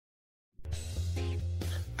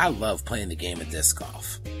I love playing the game of disc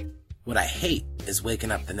golf. What I hate is waking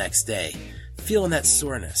up the next day, feeling that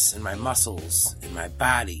soreness in my muscles, in my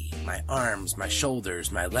body, my arms, my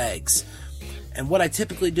shoulders, my legs. And what I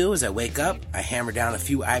typically do is I wake up, I hammer down a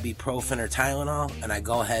few ibuprofen or Tylenol, and I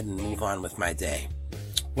go ahead and move on with my day.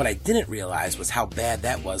 What I didn't realize was how bad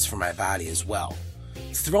that was for my body as well.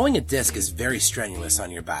 Throwing a disc is very strenuous on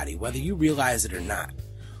your body, whether you realize it or not.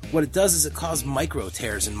 What it does is it causes micro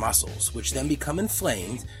tears in muscles, which then become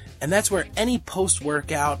inflamed, and that's where any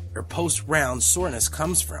post-workout or post-round soreness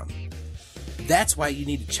comes from. That's why you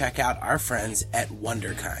need to check out our friends at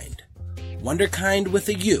Wonderkind. Wonderkind with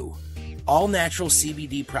a U, all natural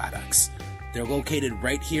CBD products. They're located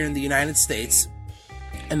right here in the United States,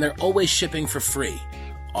 and they're always shipping for free.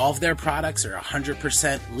 All of their products are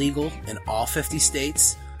 100% legal in all 50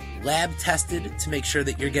 states, lab tested to make sure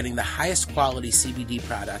that you're getting the highest quality CBD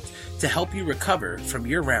product to help you recover from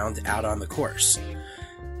your round out on the course.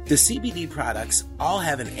 The CBD products all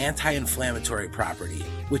have an anti-inflammatory property,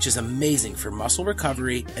 which is amazing for muscle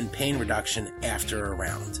recovery and pain reduction after a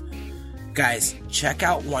round. Guys, check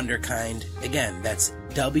out Wonderkind. Again, that's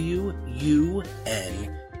WUNDERKIND.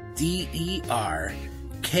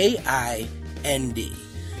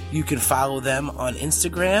 You can follow them on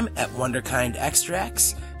Instagram at Wonderkind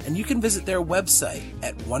Extracts, and you can visit their website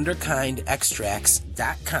at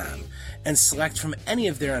wonderkindextracts.com and select from any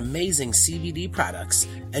of their amazing CBD products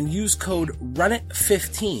and use code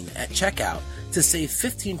RUNIT15 at checkout to save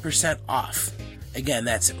 15% off. Again,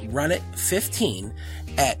 that's RUNIT15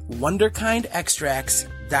 at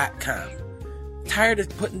wonderkindextracts.com. Tired of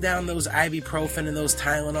putting down those ibuprofen and those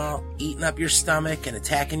Tylenol, eating up your stomach and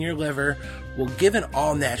attacking your liver? Well, give an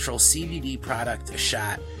all-natural CBD product a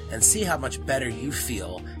shot and see how much better you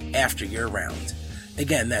feel after your round.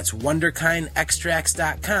 Again, that's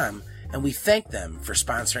wonderkindextracts.com, and we thank them for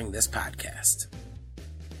sponsoring this podcast.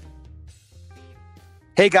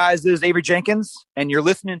 Hey guys, this is Avery Jenkins, and you're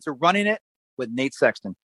listening to Running It with Nate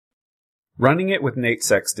Sexton. Running It with Nate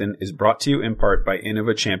Sexton is brought to you in part by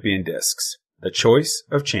Innova Champion Discs, the choice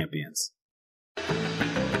of champions.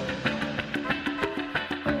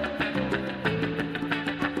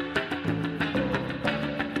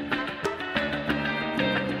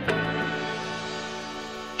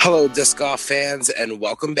 Hello, disc golf fans, and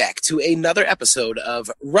welcome back to another episode of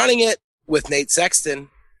Running It with Nate Sexton.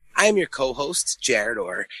 I'm your co-host, Jared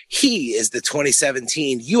Orr. He is the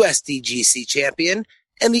 2017 USDGC champion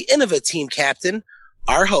and the Innova team captain,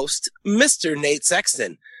 our host, Mr. Nate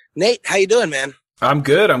Sexton. Nate, how you doing, man? I'm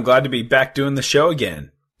good. I'm glad to be back doing the show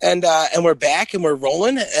again. And we're back and we're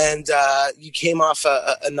rolling, and you came off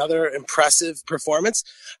another impressive performance.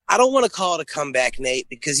 I don't want to call it a comeback, Nate,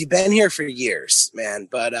 because you've been here for years, man.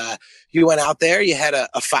 But you went out there, you had a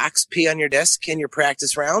Fox pee on your disc in your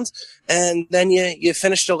practice round, and then you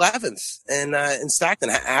finished 11th in Stockton.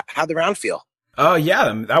 How'd the round feel?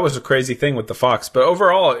 Yeah, that was a crazy thing with the Fox. But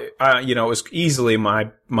overall, it was easily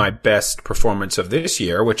my best performance of this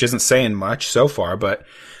year, which isn't saying much so far. But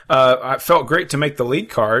I felt great to make the lead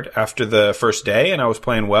card after the first day, and I was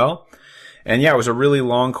playing well. And yeah, it was a really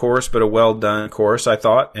long course, but a well done course, I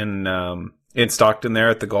thought, in Stockton there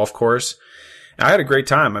at the golf course. I had a great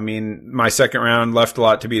time. I mean, my second round left a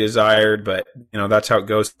lot to be desired, but that's how it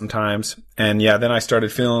goes sometimes. And yeah, then I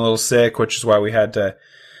started feeling a little sick, which is why we had to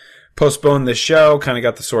postponed the show, kind of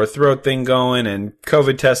got the sore throat thing going, and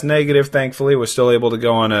COVID test negative, thankfully, was still able to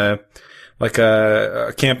go on a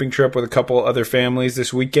camping trip with a couple other families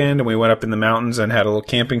this weekend, and we went up in the mountains and had a little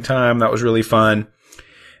camping time. That was really fun.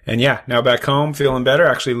 And yeah, now back home, feeling better,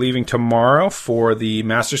 actually leaving tomorrow for the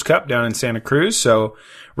Masters Cup down in Santa Cruz, so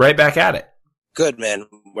right back at it. Good, man.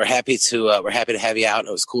 We're happy to have you out, and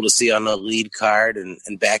it was cool to see you on the lead card and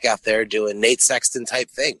back out there doing Nate Sexton type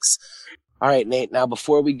things. All right, Nate, now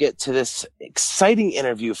before we get to this exciting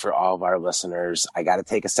interview for all of our listeners, I got to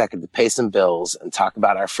take a second to pay some bills and talk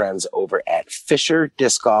about our friends over at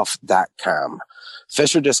FisherDiscGolf.com.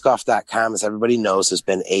 FisherDiscGolf.com, as everybody knows, has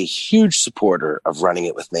been a huge supporter of Running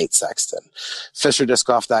It with Nate Sexton.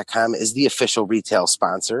 FisherDiscGolf.com is the official retail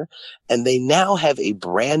sponsor, and they now have a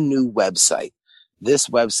brand new website. This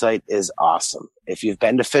website is awesome. If you've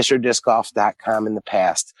been to FisherDiscGolf.com in the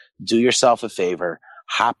past, do yourself a favor.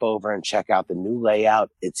 Hop over and check out the new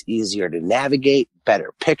layout. It's easier to navigate,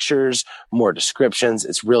 better pictures, more descriptions.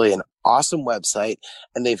 It's really an awesome website.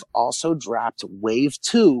 And they've also dropped wave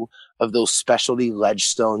 2 of those specialty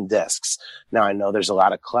Ledgestone discs. Now, I know there's a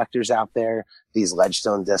lot of collectors out there These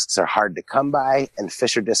Ledgestone discs are hard to come by, and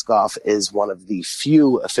Fisher Disc Golf is one of the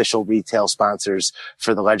few official retail sponsors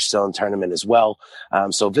for the Ledgestone tournament as well.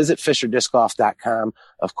 So visit FisherDiscGolf.com.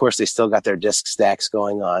 Of course, they still got their disc stacks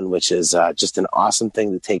going on, which is just an awesome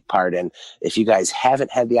thing to take part in. If you guys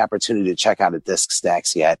haven't had the opportunity to check out a disc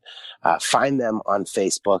stacks yet, find them on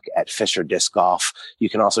Facebook at Fisher Disc Golf. You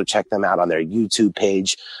can also check them out on their YouTube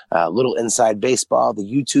page. Little Inside Baseball, the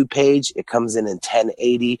YouTube page, it comes in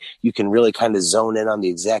 1080. You can really kind of zone in on the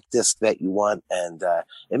exact disc that you want, and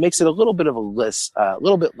it makes it a little bit of a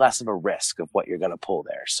little bit less of a risk of what you're going to pull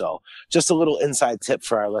there. So just a little inside tip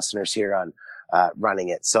for our listeners here on running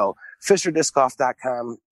it. So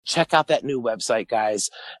FisherDiscGolf.com. Check out that new website, guys.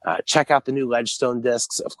 Check out the new Ledgestone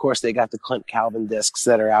discs. Of course, they got the Clint Calvin discs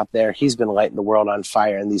that are out there. He's been lighting the world on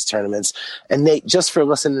fire in these tournaments. And Nate, just for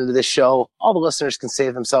listening to this show, all the listeners can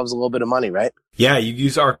save themselves a little bit of money, right? Yeah, you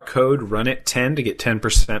use our code RUNIT10 to get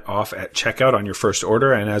 10% off at checkout on your first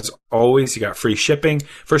order. And as always, you got free shipping.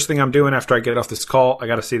 First thing I'm doing after I get off this call, I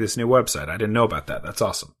got to see this new website. I didn't know about that. That's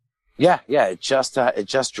awesome. Yeah, it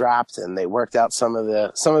just dropped, and they worked out some of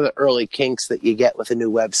the early kinks that you get with a new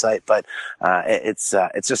website, but it's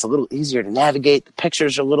just a little easier to navigate. The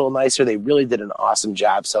pictures are a little nicer. They really did an awesome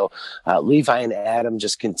job. So Levi and Adam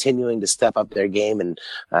just continuing to step up their game and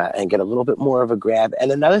get a little bit more of a grab.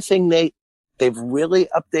 And another thing, Nate, they've really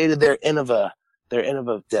updated their Innova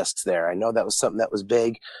discs there. I know that was something that was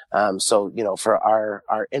big. So, for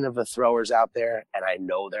our Innova throwers out there, and I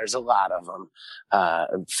know there's a lot of them,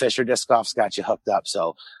 Fisher Disc Golf's got you hooked up.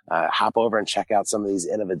 So, hop over and check out some of these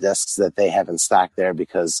Innova discs that they have in stock there,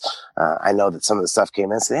 because, I know that some of the stuff came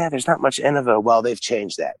in and said, yeah, there's not much Innova. Well, they've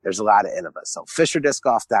changed that. There's a lot of Innova. So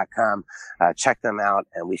FisherDiscGolf.com, check them out,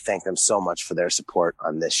 and we thank them so much for their support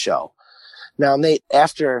on this show. Now, Nate,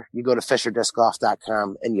 after you go to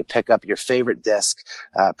FisherDiscGolf.com and you pick up your favorite disc,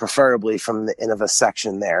 preferably from the Innova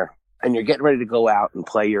section there, and you're getting ready to go out and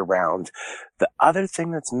play your round, the other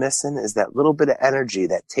thing that's missing is that little bit of energy,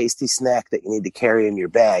 that tasty snack that you need to carry in your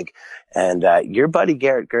bag. And your buddy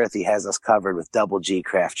Garrett Gerthy has us covered with Double G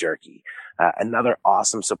Craft Jerky, another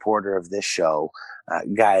awesome supporter of this show.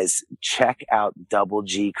 Guys, check out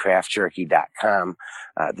doublegcraftjerky.com.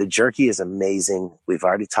 The jerky is amazing. We've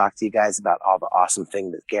already talked to you guys about all the awesome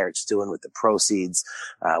thing that Garrett's doing with the proceeds,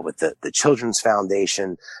 with the Children's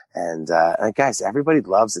Foundation. And guys, everybody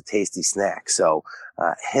loves a tasty snack. So,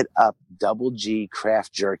 hit up Double G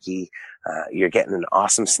Craft Jerky. You're getting an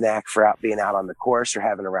awesome snack for being out on the course or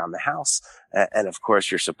having around the house. And of course,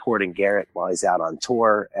 you're supporting Garrett while he's out on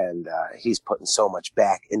tour, and he's putting so much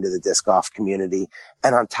back into the disc golf community.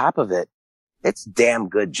 And on top of it, it's damn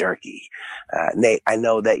good jerky. Nate, I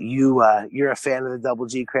know that you're a fan of the Double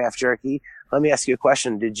G Craft Jerky. Let me ask you a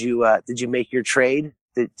question. Did you make your trade?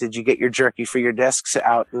 Did you get your jerky for your discs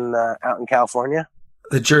out in California?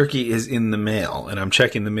 The jerky is in the mail, and I'm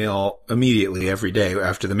checking the mail immediately every day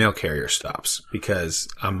after the mail carrier stops, because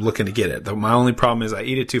I'm looking to get it. My only problem is I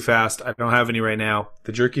eat it too fast. I don't have any right now.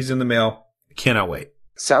 The jerky's in the mail. I cannot wait.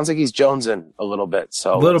 Sounds like he's jonesing a little bit.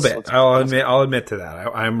 So a little bit. I'll admit to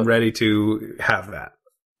that. I'm ready to have that.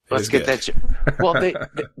 Let's get that. Well, they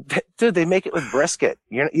make it with brisket.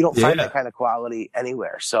 You don't find that kind of quality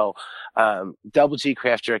anywhere. So, Double G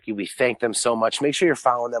Craft Jerky, we thank them so much. Make sure you're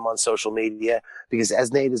following them on social media, because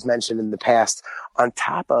as Nate has mentioned in the past, on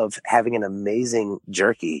top of having an amazing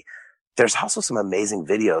jerky, there's also some amazing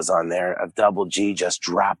videos on there of Double G just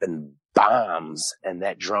dropping bombs, and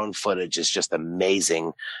that drone footage is just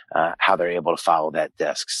amazing, how they're able to follow that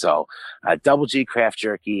disc. So, Double G Craft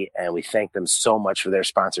Jerky, and we thank them so much for their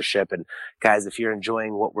sponsorship. And guys, if you're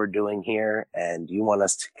enjoying what we're doing here and you want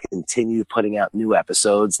us to continue putting out new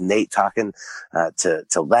episodes, Nate talking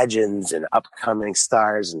to legends and upcoming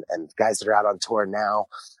stars and guys that are out on tour now,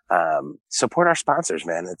 support our sponsors,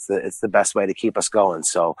 man. It's the best way to keep us going.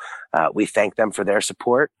 So, we thank them for their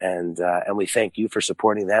support, and we thank you for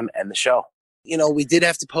supporting them and the show. We did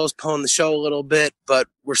have to postpone the show a little bit, but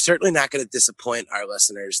we're certainly not going to disappoint our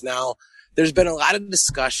listeners. Now, there's been a lot of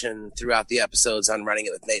discussion throughout the episodes on Running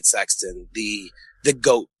It with Nate Sexton, the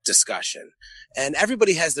GOAT discussion, and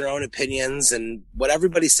everybody has their own opinions, and what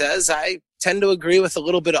everybody says, I tend to agree with a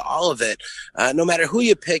little bit of all of it. No matter who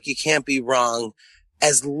you pick, you can't be wrong,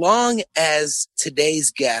 as long as today's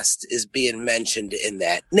guest is being mentioned in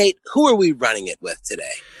that. Nate, who are we running it with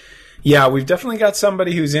today? Yeah, we've definitely got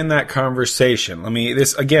somebody who's in that conversation.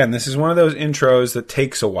 This is one of those intros that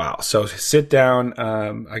takes a while. So sit down.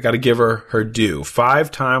 I got to give her due.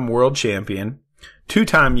 5-time world champion,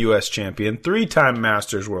 2-time U.S. champion, 3-time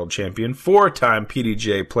Masters world champion, 4-time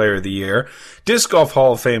PDGA Player of the Year, Disc Golf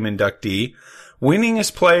Hall of Fame inductee,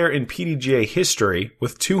 winningest player in PDGA history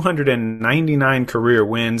with 299 career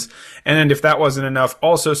wins. And if that wasn't enough,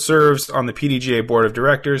 also serves on the PDGA board of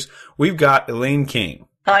directors. We've got Elaine King.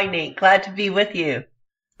 Hi, Nate. Glad to be with you.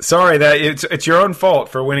 Sorry that it's your own fault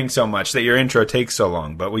for winning so much that your intro takes so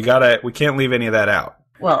long, but we can't leave any of that out.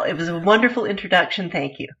 Well, it was a wonderful introduction.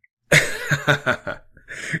 Thank you.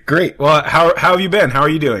 Great. Well, how have you been? How are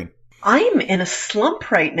you doing? I'm in a slump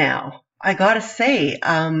right now. I gotta say,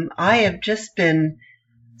 I have just been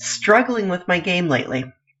struggling with my game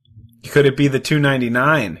lately. Could it be the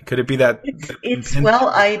 299? Could it be that? Well,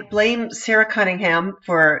 I blame Sarah Cunningham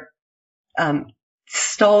for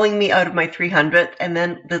stalling me out of my 300th, and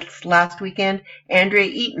then this last weekend, Andrea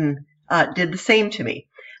Eaton did the same to me.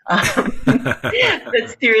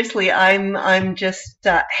 But seriously, I'm just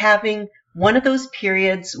having one of those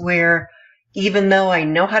periods where, even though I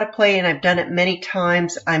know how to play and I've done it many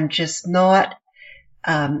times, I'm just not.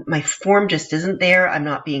 My form just isn't there. I'm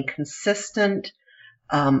not being consistent.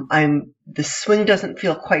 The swing doesn't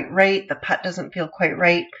feel quite right. The putt doesn't feel quite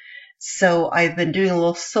right. So I've been doing a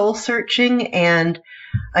little soul searching, and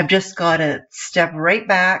I've just got to step right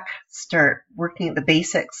back, start working at the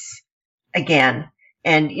basics again.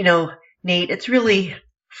 And, Nate, it's really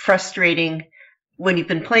frustrating when you've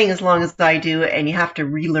been playing as long as I do and you have to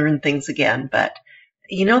relearn things again. But,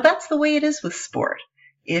 that's the way it is with sport.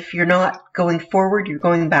 If you're not going forward, you're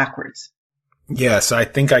going backwards. Yes, I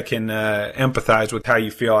think I can empathize with how you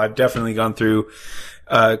feel. I've definitely gone through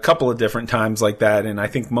a couple of different times like that, and I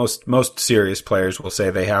think most serious players will say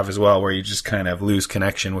they have as well, where you just kind of lose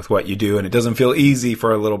connection with what you do, and it doesn't feel easy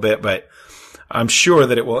for a little bit, but I'm sure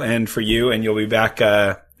that it will end for you, and you'll be back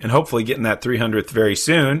and hopefully getting that 300th very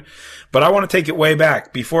soon. But I want to take it way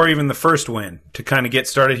back, before even the first win, to kind of get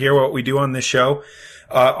started here. What we do on this show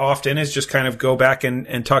often is just kind of go back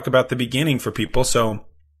and talk about the beginning for people. So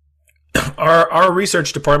Our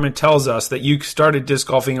research department tells us that you started disc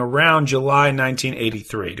golfing around July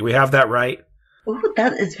 1983. Do we have that right? Oh,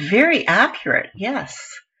 that is very accurate. Yes.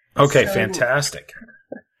 Okay, fantastic.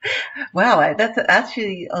 Wow, that's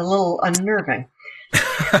actually a little unnerving.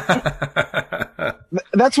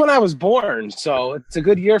 That's when I was born, so it's a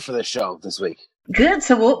good year for the show this week. Good.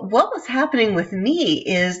 So what was happening with me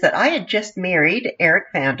is that I had just married Eric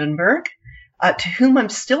Vandenberg, to whom I'm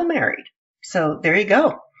still married. So there you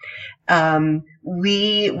go.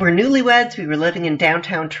 We were newlyweds. We were living in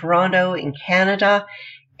downtown Toronto in Canada,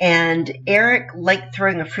 and Eric liked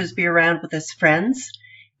throwing a frisbee around with his friends,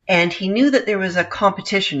 and he knew that there was a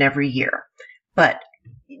competition every year, but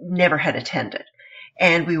never had attended.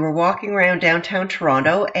 And we were walking around downtown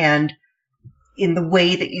Toronto, and in the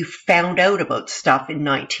way that you found out about stuff in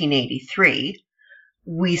 1983,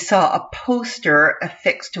 we saw a poster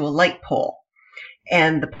affixed to a light pole,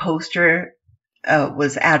 and the poster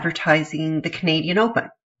was advertising the Canadian Open,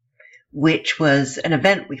 which was an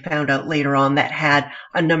event we found out later on that had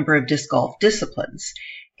a number of disc golf disciplines.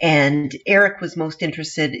 And Eric was most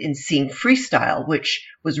interested in seeing freestyle, which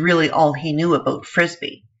was really all he knew about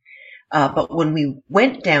frisbee. But when we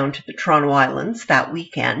went down to the Toronto Islands that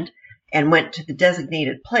weekend and went to the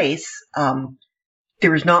designated place,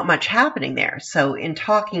 there was not much happening there. So in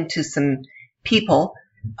talking to some people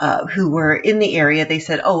who were in the area, they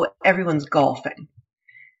said, oh, everyone's golfing.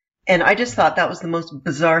 And I just thought that was the most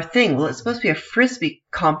bizarre thing. Well, it's supposed to be a frisbee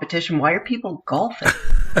competition. Why are people golfing?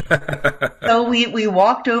 So we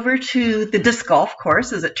walked over to the disc golf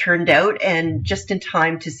course, as it turned out, and just in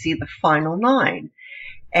time to see the final 9.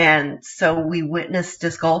 And so we witnessed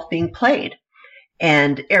disc golf being played.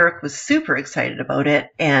 And Eric was super excited about it.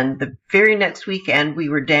 And the very next weekend, we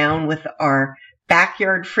were down with our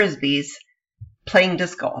backyard frisbees playing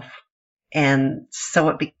disc golf. And so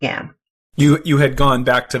it began. You had gone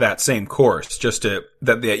back to that same course, just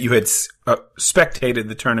that you had spectated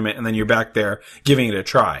the tournament, and then you're back there giving it a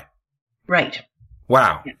try. Right.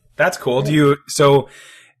 Wow, that's cool.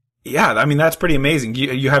 Yeah, I mean that's pretty amazing.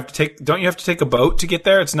 Don't you have to take a boat to get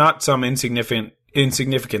there? It's not some insignificant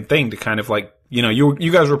thing to kind of like,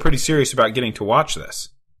 you guys were pretty serious about getting to watch this.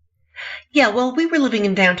 Yeah, well, we were living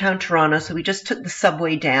in downtown Toronto, so we just took the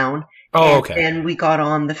subway down. Oh, okay. And we got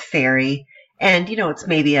on the ferry. And, it's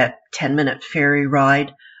maybe a 10-minute ferry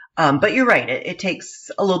ride. But you're right. It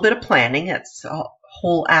takes a little bit of planning. It's a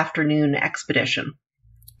whole afternoon expedition.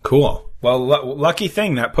 Cool. Well, lucky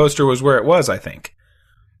thing that poster was where it was, I think.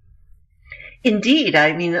 Indeed.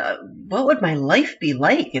 I mean, what would my life be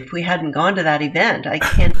like if we hadn't gone to that event? I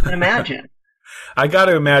can't even imagine. I got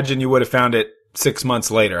to imagine you would have found it 6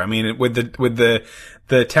 months later. I mean, with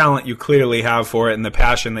the talent you clearly have for it and the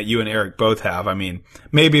passion that you and Eric both have. I mean,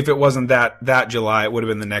 maybe if it wasn't that July, it would have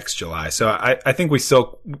been the next July. So I think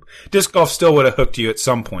disc golf still would have hooked you at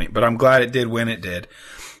some point, but I'm glad it did when it did.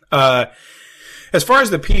 As far as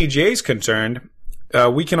the PDGA is concerned,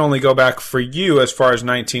 we can only go back for you as far as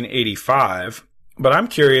 1985. But I'm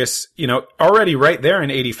curious, already right there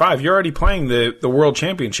in 85, you're already playing the World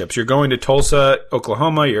Championships. You're going to Tulsa,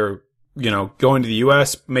 Oklahoma. You're, going to the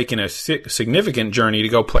U.S., making a significant journey to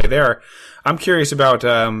go play there. I'm curious about,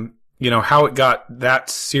 how it got that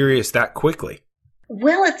serious that quickly.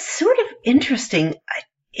 Well, it's sort of interesting.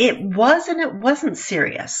 It was and it wasn't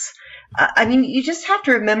serious. I mean, you just have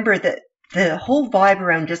to remember that the whole vibe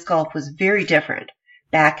around disc golf was very different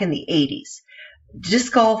back in the 80s.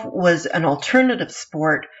 Disc golf was an alternative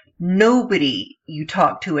sport. Nobody you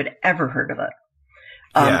talked to had ever heard of it.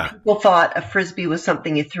 People thought a frisbee was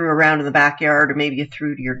something you threw around in the backyard or maybe you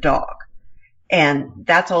threw to your dog. And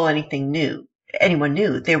that's all anyone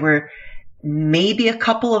knew. There were maybe a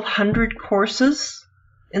couple of 100 courses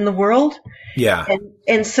in the world. Yeah.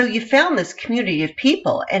 And so you found this community of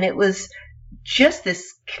people, and it was just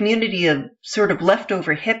this community of sort of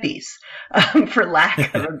leftover hippies, for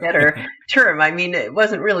lack of a better term. I mean, it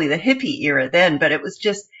wasn't really the hippie era then, but it was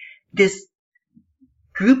just this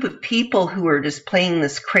group of people who were just playing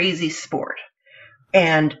this crazy sport.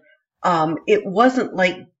 And it wasn't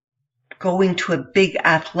like going to a big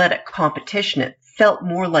athletic competition. It felt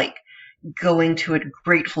more like going to a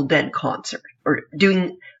Grateful Dead concert or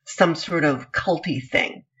doing some sort of culty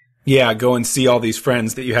thing. Yeah, go and see all these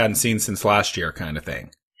friends that you hadn't seen since last year kind of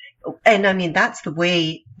thing. And I mean, that's the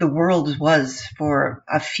way the world was for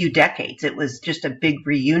a few decades. It was just a big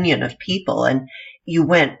reunion of people, and you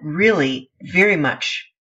went really very much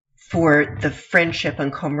for the friendship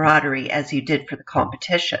and camaraderie as you did for the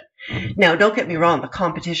competition. Now, don't get me wrong, the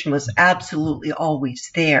competition was absolutely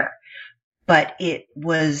always there, but it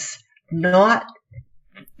was not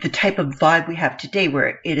the type of vibe we have today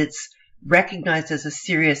where it is recognized as a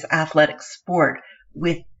serious athletic sport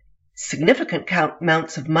with significant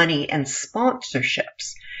amounts of money and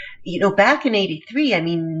sponsorships. Back in 83, I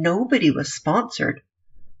mean, nobody was sponsored.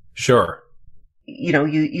 Sure. You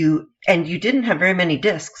didn't have very many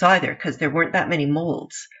discs either because there weren't that many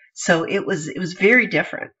molds. So it was very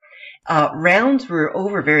different. Rounds were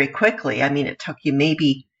over very quickly. I mean, it took you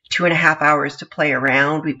maybe 2.5 hours to play a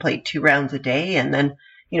round. We played 2 rounds a day, and then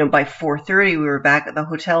by 4:30, we were back at the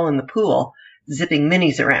hotel in the pool, zipping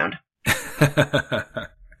minis around.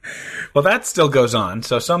 Well, that still goes on.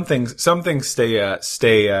 So some things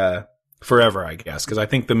stay forever, I guess, because I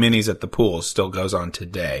think the minis at the pool still goes on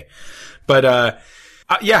today. But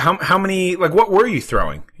how many? Like, what were you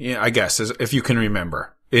throwing? Yeah, I guess if you can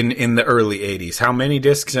remember in the early 80s, how many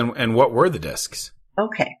discs and what were the discs?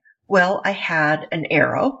 Okay, well, I had an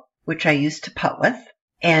Arrow, which I used to putt with,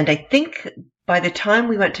 and I think by the time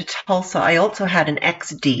we went to Tulsa, I also had an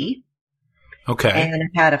XD. Okay. And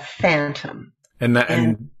I had a Phantom.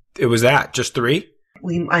 And it was just 3?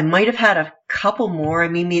 I might have had a couple more. I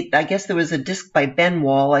mean, I guess there was a disc by Ben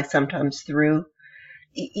Wall I sometimes threw.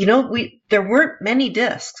 There weren't many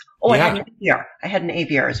discs. Oh, yeah. I had an AVR. I had an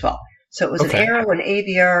AVR as well. So it was an Arrow, an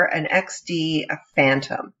AVR, an XD, a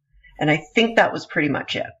Phantom. And I think that was pretty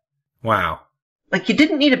much it. Wow. Like, you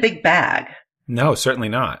didn't need a big bag. No, certainly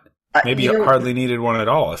not. Maybe you hardly needed one at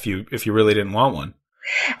all if you really didn't want one.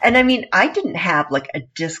 And I mean, I didn't have like a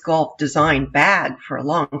disc golf design bag for a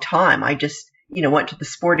long time. I just, went to the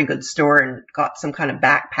sporting goods store and got some kind of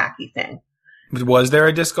backpacky thing. Was there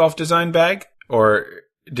a disc golf design bag, or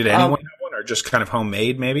did anyone have one, or just kind of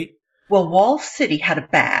homemade maybe? Well, Wall City had a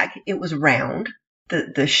bag. It was round,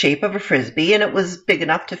 the shape of a frisbee, and it was big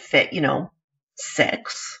enough to fit,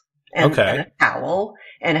 6. And a towel,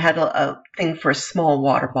 and it had a thing for a small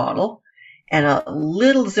water bottle, and a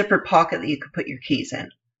little zippered pocket that you could put your keys in.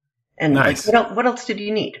 And nice. What else did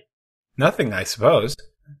you need? Nothing, I suppose.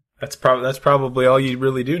 That's probably all you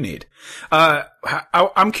really do need.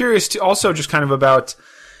 I'm curious to also just kind of about,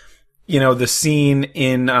 the scene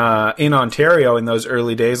in Ontario in those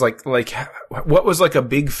early days. Like what was like a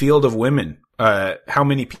big field of women? How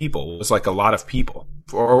many people? Was like a lot of people,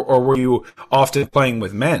 or were you often playing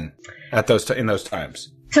with men in those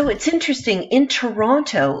times? So it's interesting. In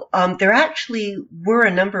Toronto, there actually were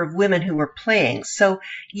a number of women who were playing. So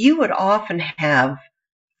you would often have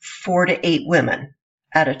 4 to 8 women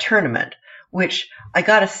at a tournament, which I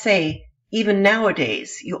gotta say, even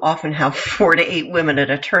nowadays, you often have 4 to 8 women at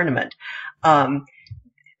a tournament.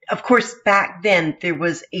 Of course, back then, there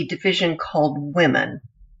was a division called women,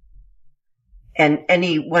 and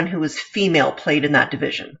anyone who was female played in that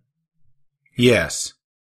division. Yes.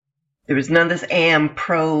 There was none of this AM,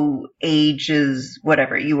 pro, ages,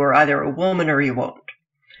 whatever. You were either a woman or you weren't.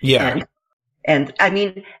 Yeah. And I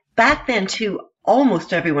mean, back then too,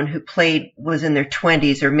 almost everyone who played was in their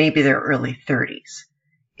 20s or maybe their early 30s.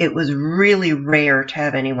 It was really rare to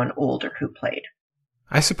have anyone older who played.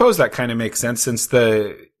 I suppose that kind of makes sense since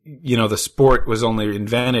the sport was only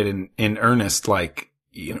invented in earnest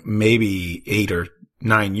maybe 8 or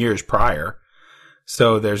 9 years prior.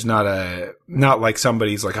 So there's not like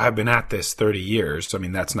somebody's like, I've been at this 30 years. I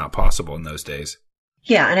mean, that's not possible in those days.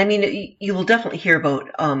 Yeah. And I mean, you will definitely hear about,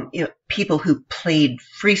 people who played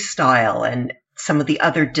freestyle and some of the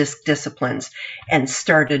other disc disciplines and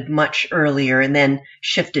started much earlier and then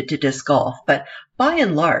shifted to disc golf. But by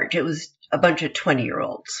and large, it was a bunch of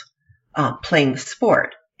 20-year-olds playing the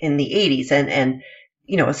sport in the 80s. And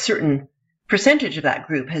a certain percentage of that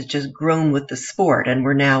group has just grown with the sport, and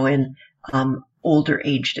we're now in older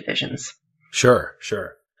age divisions. Sure.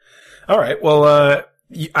 All right. Well,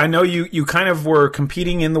 I know you kind of were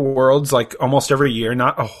competing in the Worlds like almost every year,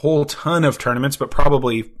 not a whole ton of tournaments, but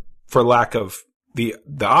probably for lack of the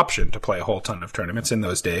option to play a whole ton of tournaments in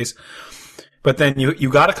those days. But then you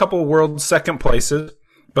got a couple of World second places,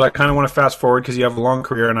 but I kind of want to fast forward because you have a long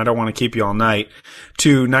career and I don't want to keep you all night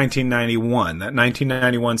to 1991, that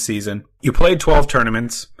 1991 season. You played 12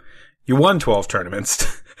 tournaments. You won 12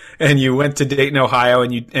 tournaments and you went to Dayton, Ohio,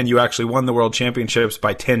 and you actually won the World Championships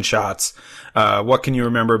by 10 shots. What can you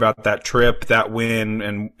remember about that trip, that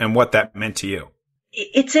win, and what that meant to you?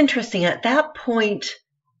 It's interesting. At that point,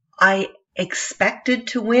 I expected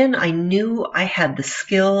to win. I knew I had the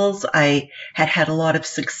skills. I had a lot of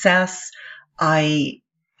success. I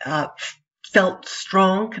felt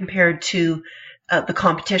strong compared to the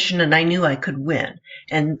competition, and I knew I could win.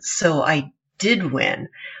 And so I did win.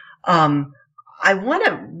 I want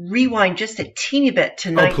to rewind just a teeny bit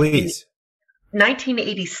to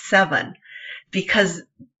 1987, because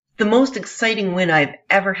the most exciting win I've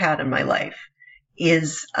ever had in my life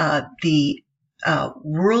is the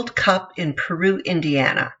World Cup in Peru,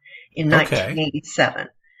 Indiana in 1987.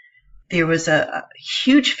 There was a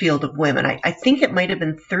huge field of women. I think it might have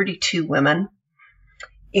been 32 women,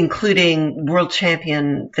 including world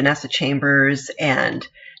champion Vanessa Chambers and,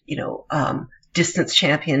 distance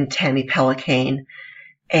champion Tammy Pellicane.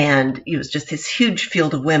 And it was just this huge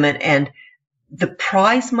field of women. And the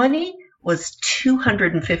prize money was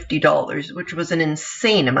 $250, which was an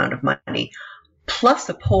insane amount of money, plus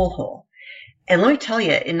a pole hole. And let me tell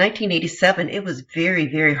you, in 1987, it was very,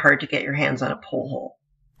 very hard to get your hands on a pole hole.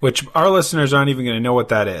 Which our listeners aren't even going to know what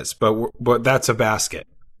that is, but that's a basket.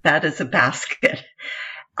 That is a basket.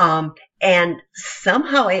 And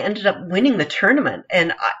somehow I ended up winning the tournament,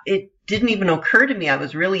 and it didn't even occur to me I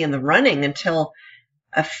was really in the running until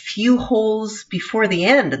a few holes before the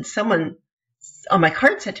end. And someone on my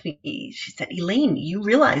card said to me, she said, Elaine, you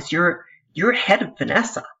realize you're ahead of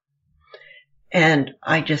Vanessa. And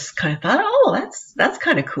I just kind of thought, oh, that's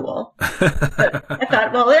kind of cool. But I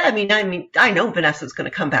thought, well, I mean, I know Vanessa's going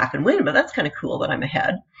to come back and win, but that's kind of cool that I'm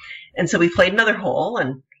ahead. And so we played another hole,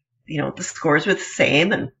 and the scores were the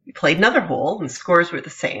same, and we played another hole, and the scores were the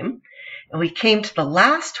same. And we came to the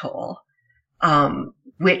last hole,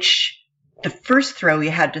 which the first throw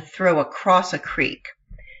you had to throw across a creek.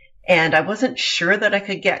 And I wasn't sure that I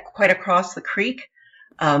could get quite across the creek,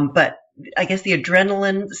 but I guess the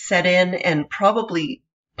adrenaline set in and possibly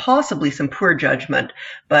some poor judgment,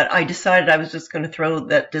 but I decided I was just going to throw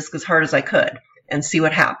that disc as hard as I could and see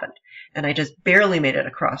what happened. And I just barely made it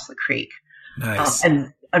across the creek. Nice.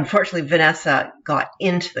 And unfortunately, Vanessa got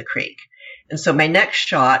into the creek. And so my next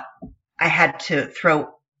shot, I had to throw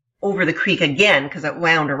over the creek again because it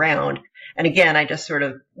wound around. And again, I just sort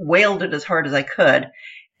of wailed it as hard as I could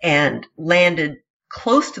and landed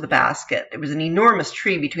close to the basket. There was an enormous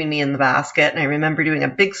tree between me and the basket, and I remember doing a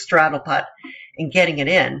big straddle putt and getting it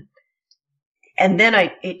in. And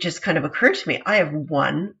then it just kind of occurred to me, I have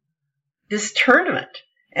won this tournament.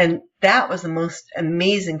 And that was the most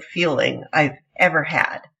amazing feeling I've ever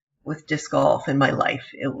had with disc golf in my life.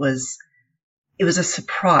 It was a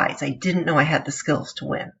surprise. I didn't know I had the skills to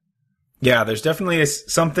win. Yeah, there's definitely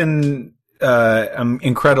something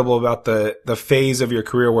incredible about the phase of your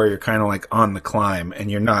career where you're kind of like on the climb and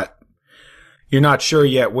you're not sure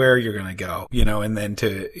yet where you're going to go, and then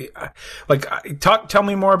tell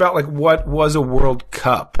me more about like what was a World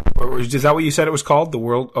Cup? Is that what you said it was called? A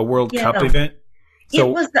World Cup event? So,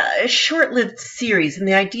 it was a short-lived series, and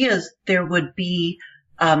the idea is there would be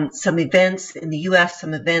some events in the U.S.,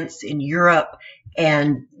 some events in Europe,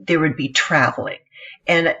 and there would be traveling.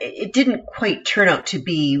 And it didn't quite turn out to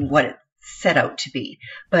be what it set out to be.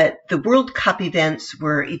 But the World Cup events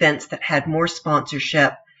were events that had more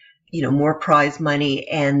sponsorship, more prize money,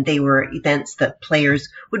 and they were events that players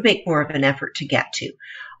would make more of an effort to get to.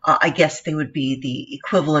 I guess they would be the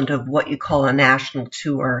equivalent of what you call a national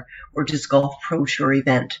tour or just golf pro tour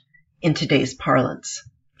event in today's parlance.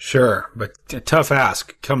 Sure, but a tough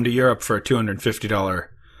ask. Come to Europe for a $250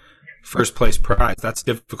 first place prize. That's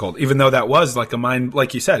difficult. Even though that was like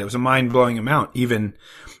you said, it was a mind-blowing amount. Even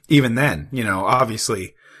then,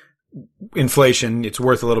 obviously inflation, it's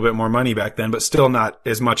worth a little bit more money back then, but still not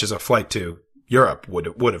as much as a flight to Europe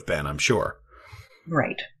would have been, I'm sure.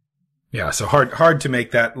 Right. Yeah, so hard to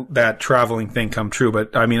make that traveling thing come true.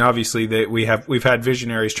 But I mean, obviously we've had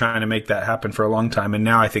visionaries trying to make that happen for a long time. And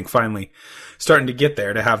now I think finally starting to get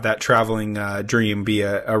there to have that traveling, dream be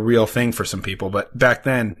a real thing for some people. But back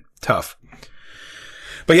then, tough.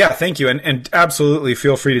 But yeah, thank you. And absolutely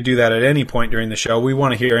feel free to do that at any point during the show. We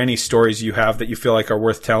want to hear any stories you have that you feel like are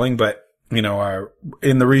worth telling. But,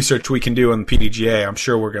 in the research we can do on the PDGA, I'm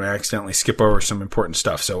sure we're going to accidentally skip over some important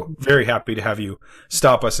stuff. So very happy to have you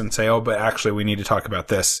stop us and say, oh, but actually we need to talk about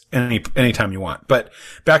this anytime you want. But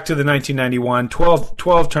back to the 1991,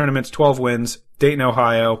 12 tournaments, 12 wins, Dayton,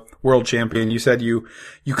 Ohio, world champion. You said you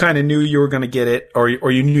kind of knew you were going to get it, or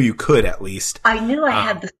you knew you could at least. I knew I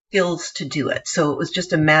had the skills to do it. So it was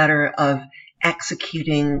just a matter of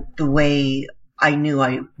executing the way I knew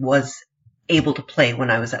I was able to play when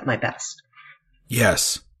I was at my best.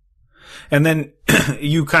 Yes. And then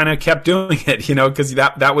you kind of kept doing it, because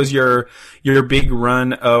that was your big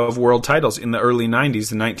run of world titles in the early 90s,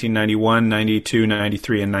 the 1991, 92,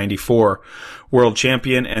 93, and 94 world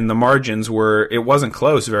champion. And the margins it wasn't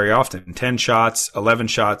close very often. 10 shots, 11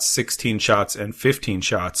 shots, 16 shots, and 15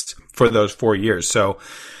 shots for those 4 years. So,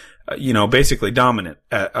 basically dominant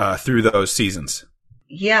through those seasons.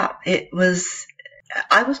 Yeah, I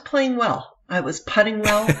was playing well. I was putting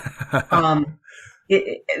well.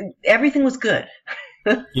 Everything was good.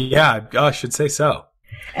 Yeah, I should say so.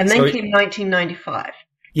 And then came 1995.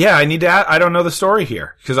 Yeah, I don't know the story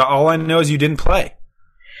here because all I know is you didn't play.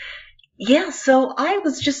 Yeah, so I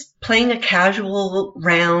was just playing a casual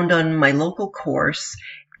round on my local course,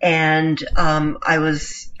 and I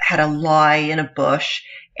had a lie in a bush,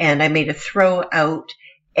 and I made a throw out,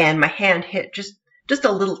 and my hand hit just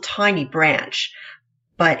a little tiny branch,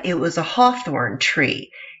 but it was a hawthorn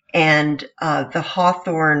tree. And the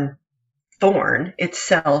hawthorn thorn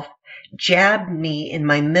itself jabbed me in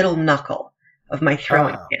my middle knuckle of my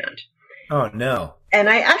throwing hand. Oh, no. And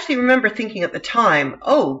I actually remember thinking at the time,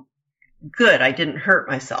 oh, good, I didn't hurt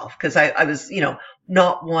myself, because I was,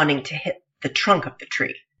 not wanting to hit the trunk of the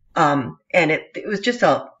tree. And it was just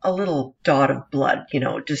a little dot of blood,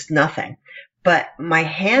 just nothing. But my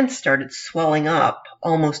hand started swelling up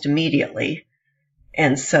almost immediately.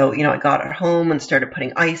 And so, I got it home and started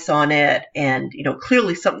putting ice on it, and,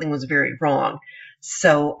 clearly something was very wrong.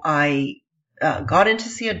 So I got in to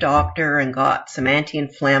see a doctor and got some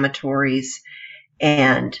anti-inflammatories,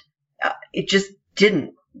 and it just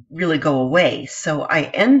didn't really go away. So I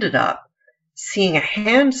ended up seeing a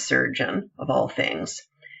hand surgeon, of all things,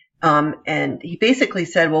 and he basically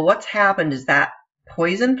said, well, what's happened is that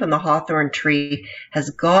poison from the hawthorn tree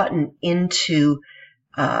has gotten into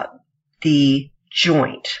the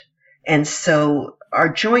joint. And so our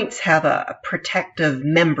joints have a protective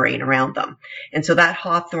membrane around them. And so that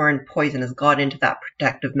hawthorn poison has got into that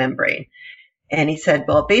protective membrane. And he said,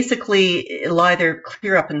 well, basically it'll either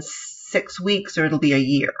clear up in 6 weeks or it'll be a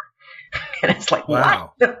year. And it's like,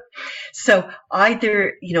 wow. What? So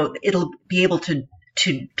either, it'll be able to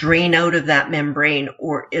drain out of that membrane,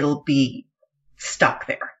 or it'll be stuck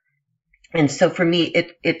there. And so for me,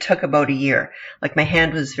 it took about a year. Like, my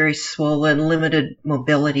hand was very swollen, limited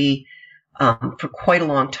mobility for quite a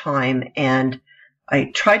long time. And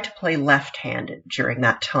I tried to play left-handed during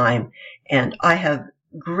that time. And I have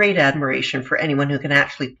great admiration for anyone who can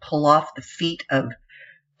actually pull off the feat of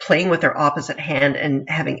playing with their opposite hand and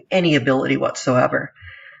having any ability whatsoever.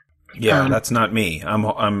 Yeah, that's not me.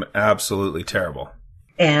 I'm absolutely terrible.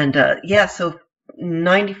 And so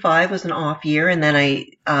 95 was an off year, and then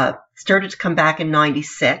I started to come back in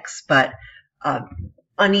 96, but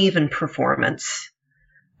uneven performance.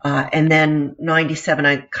 And then 97,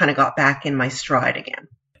 I kind of got back in my stride again.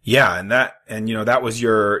 Yeah, and that was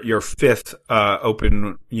your fifth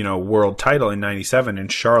Open world title in 97 in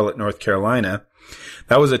Charlotte, North Carolina.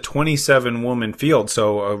 That was a 27-woman field,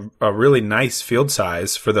 so a really nice field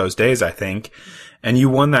size for those days, I think. And you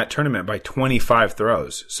won that tournament by 25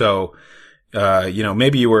 throws. So,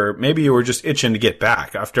 maybe you were just itching to get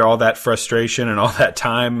back after all that frustration and all that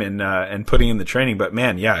time and putting in the training. But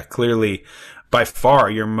man, yeah, clearly by far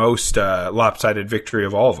your most lopsided victory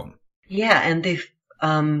of all of them. Yeah, and they've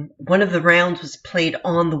one of the rounds was played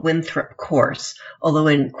on the Winthrop course, although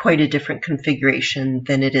in quite a different configuration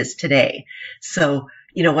than it is today. So,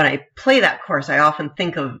 when I play that course, I often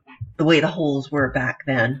think of the way the holes were back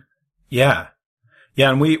then. Yeah. Yeah,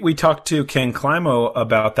 and we talked to Ken Climo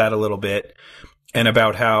about that a little bit, and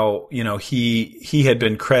about how, he had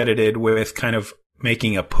been credited with kind of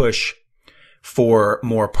making a push for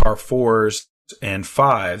more par fours and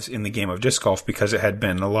fives in the game of disc golf because it had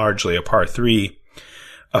been largely a par three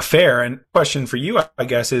affair. And question for you, I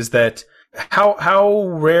guess, is that how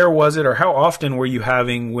rare was it, or how often were you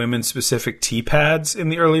having women specific tee pads in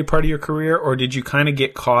the early part of your career? Or did you kind of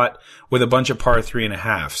get caught with a bunch of par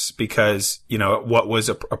 3.5s because, what was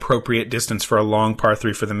appropriate distance for a long par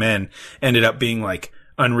three for the men ended up being like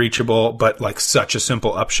unreachable, but like such a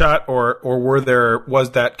simple upshot? Or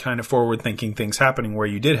was that kind of forward thinking things happening where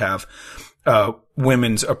you did have,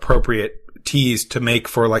 women's appropriate tees to make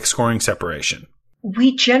for like scoring separation?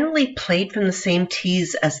 We generally played from the same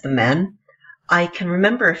tees as the men. I can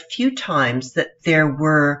remember a few times that there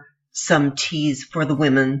were some tees for the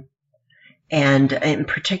women, and in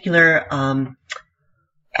particular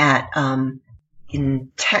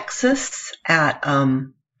in Texas at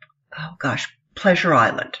Pleasure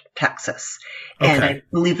Island, Texas. Okay. And I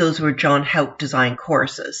believe those were John Houck design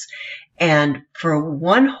courses. And for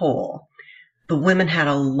one hole, the women had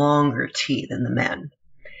a longer tee than the men.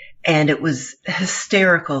 And it was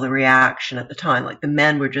hysterical, the reaction at the time. Like, the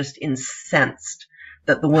men were just incensed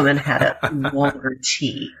that the women had a longer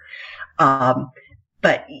tee.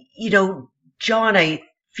 But, John, I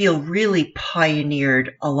feel, really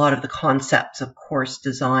pioneered a lot of the concepts of course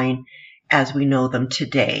design as we know them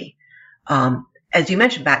today. As you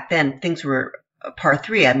mentioned, back then, things were a par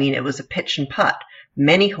three. I mean, it was a pitch and putt.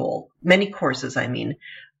 Many courses,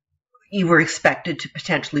 you were expected to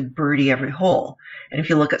potentially birdie every hole. And if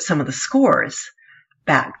you look at some of the scores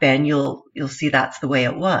back then, you'll see that's the way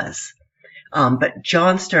it was. But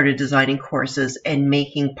John started designing courses and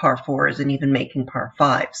making par fours and even making par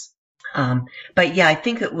fives. But yeah, I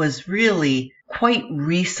think it was really quite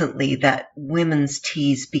recently that women's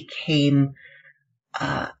tees became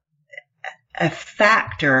a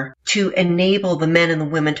factor to enable the men and the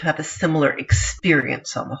women to have a similar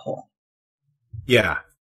experience on the hole. Yeah.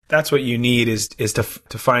 That's what you need is to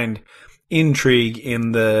find intrigue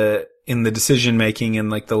in the decision making and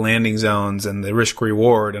like the landing zones and the risk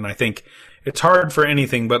reward. And I think it's hard for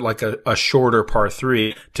anything but like a shorter par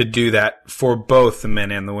three to do that for both the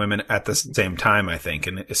men and the women at the same time, I think.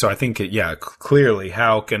 And so I think, clearly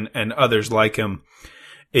Houck and others like him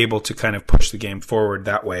able to kind of push the game forward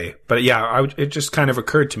that way. But yeah, it just kind of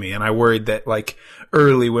occurred to me, and I worried that like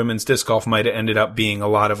early women's disc golf might have ended up being a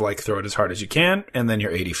lot of like throw it as hard as you can, and then you're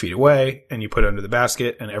 80 feet away and you put it under the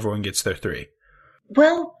basket and everyone gets their three.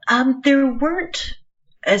 Well, there weren't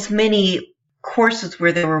as many courses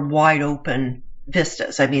where there were wide open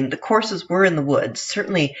vistas. I mean, the courses were in the woods.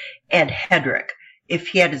 Certainly Ed Hedrick, if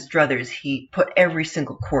he had his druthers, he put every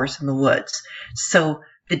single course in the woods. So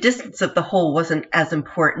the distance of the hole wasn't as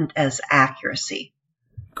important as accuracy.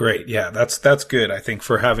 Great. Yeah, that's good, I think,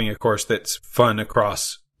 for having a course that's fun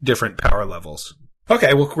across different power levels.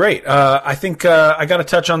 Okay, well, great. I think I got to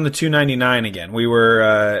touch on the 299 again. We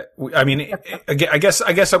were, I guess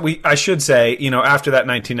I should say, after that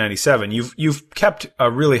 1997, you've kept a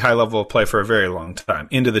really high level of play for a very long time.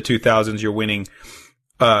 Into the 2000s, you're winning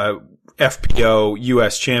FPO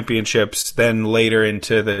US championships. Then later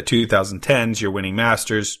into the 2010s, you're winning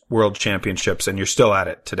Masters, World Championships, and you're still at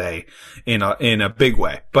it today in a big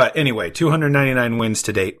way. But anyway, 299 wins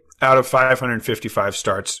to date out of 555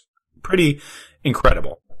 starts. Pretty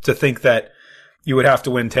incredible to think that you would have to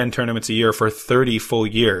win 10 tournaments a year for 30 full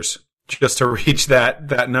years just to reach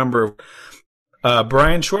that number.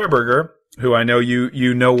 Brian Schwerberger, who I know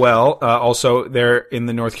you know well, also there in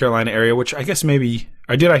the North Carolina area, which I guess maybe,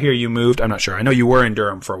 or did I hear you moved? I'm not sure. I know you were in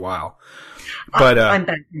Durham for a while, but I'm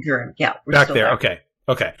back in Durham. Yeah, back there. Back.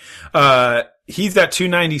 Okay. He's at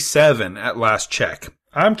 297 at last check.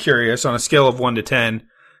 I'm curious, on a scale of 1 to 10,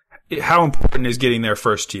 how important is getting there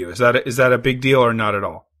first to you? Is that a big deal or not at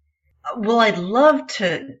all? Well, I'd love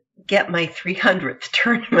to get my 300th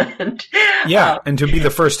tournament. Yeah, and to be the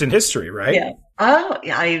first in history, right? Yeah. Oh,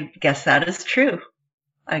 I guess that is true.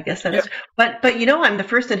 Is. But I'm the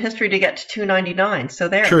first in history to get to 299. So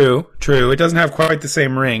there. True. It doesn't have quite the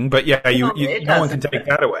same ring, but yeah, no one can take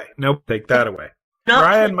that away. Nope, take that away.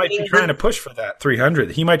 Brian might be trying to push for that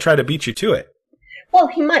 300. He might try to beat you to it. Well,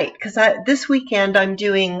 he might, because this weekend I'm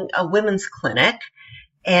doing a women's clinic,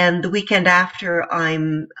 And the weekend after,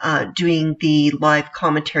 I'm doing the live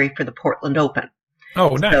commentary for the Portland Open.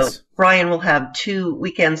 Oh, nice. So Brian will have 2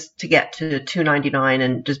 weekends to get to $2.99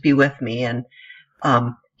 and just be with me. And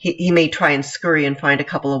he may try and scurry and find a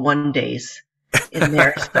couple of 1 days in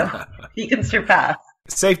there so he can surpass.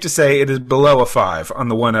 Safe to say it is below a 5 on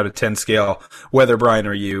the 1 out of 10 scale, whether Brian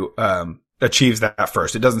or you achieves that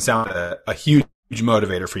first. It doesn't sound a huge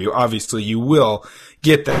motivator for you. Obviously, you will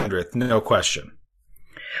get the 100th, no question.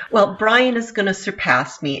 Well, Brian is going to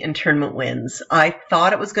surpass me in tournament wins. I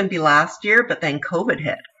thought it was going to be last year, but then COVID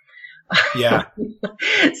hit. Yeah.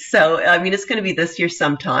 So, I mean, it's going to be this year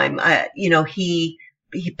sometime. He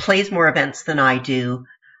plays more events than I do.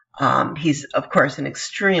 He's, of course, an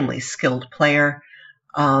extremely skilled player.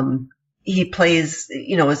 He plays,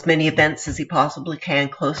 as many events as he possibly can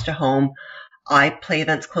close to home. I play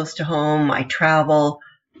events close to home. I travel.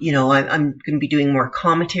 I'm going to be doing more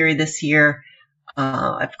commentary this year.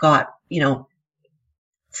 I've got,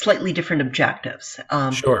 slightly different objectives.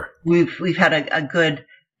 Sure. We've had a good,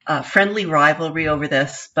 friendly rivalry over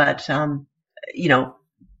this, but, the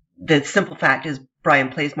simple fact is Brian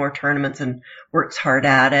plays more tournaments and works hard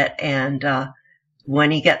at it. And,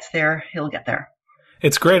 when he gets there, he'll get there.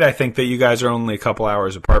 It's great, I think, that you guys are only a couple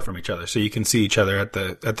hours apart from each other, so you can see each other at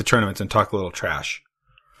the tournaments and talk a little trash.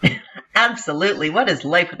 Absolutely. What is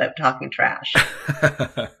life without talking trash?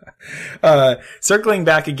 Circling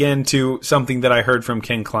back again to something that I heard from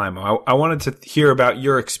Ken Climo, I wanted to hear about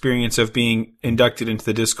your experience of being inducted into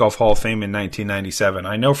the Disc Golf Hall of Fame in 1997.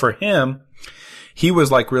 I know for him, he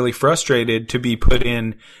was like really frustrated to be put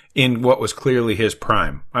in what was clearly his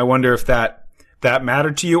prime. I wonder if that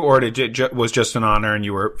mattered to you, or it was just an honor and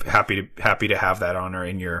you were happy to have that honor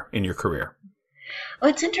in your career?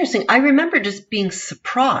 Well, it's interesting. I remember just being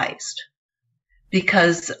surprised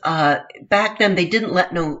because back then they didn't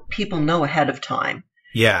let people know ahead of time.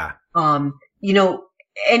 Yeah.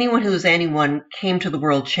 Anyone who was anyone came to the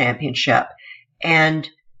World Championship, and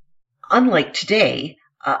unlike today,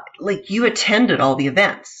 you attended all the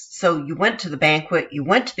events. So you went to the banquet, you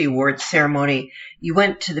went to the awards ceremony, you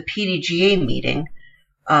went to the PDGA meeting,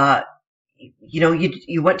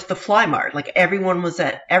 you went to the Fly Mart. Like, everyone was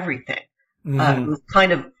at everything. Mm-hmm. It was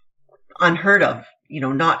kind of unheard of,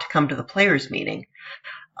 not to come to the players meeting.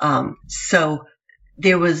 So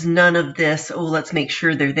there was none of this, let's make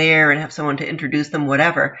sure they're there and have someone to introduce them,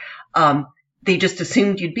 whatever. They just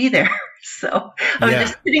assumed you'd be there. So I was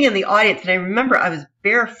just sitting in the audience, and I remember I was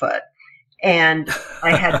barefoot and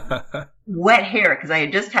I had wet hair because I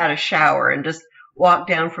had just had a shower and just walked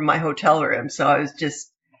down from my hotel room. So I was just,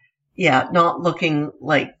 not looking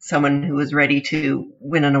like someone who was ready to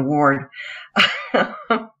win an award.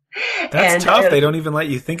 That's tough. They don't even let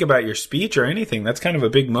you think about your speech or anything. That's kind of a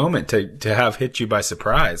big moment to have hit you by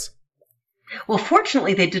surprise. Well,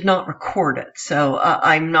 fortunately, they did not record it, so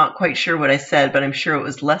I'm not quite sure what I said, but I'm sure it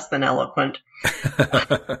was less than eloquent.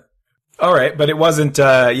 All right, but it wasn't.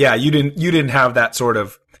 You didn't have that sort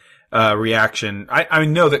of reaction. I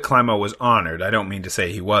know that Climo was honored. I don't mean to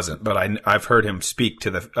say he wasn't, but I've heard him speak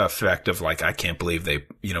to the effect of, like, I can't believe they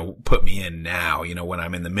put me in now. When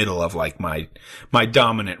I'm in the middle of, like, my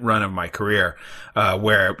dominant run of my career,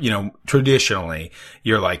 where traditionally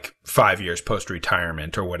you're like 5 years post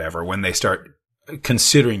retirement or whatever when they start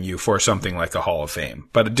considering you for something like a Hall of Fame.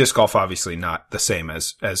 But disc golf obviously not the same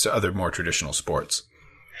as other more traditional sports.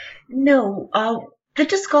 No, the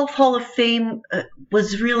Disc Golf Hall of Fame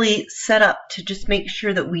was really set up to just make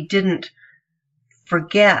sure that we didn't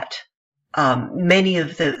forget many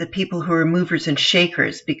of the people who were movers and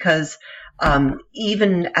shakers, because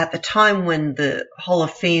even at the time when the Hall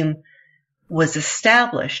of Fame was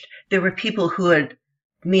established, there were people who had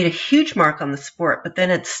made a huge mark on the sport, but then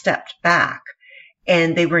had stepped back,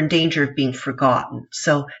 and they were in danger of being forgotten.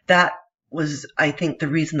 So that was, I think, the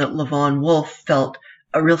reason that Levon Wolf felt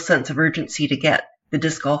a real sense of urgency to get the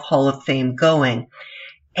Disc Golf Hall of Fame going.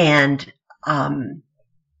 And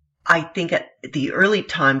I think at the early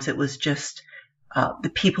times it was just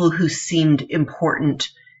the people who seemed important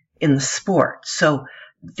in the sport. So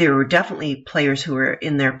there were definitely players who were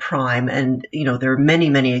in their prime, and there are many,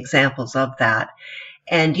 many examples of that.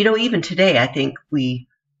 And even today, I think we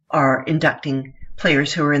are inducting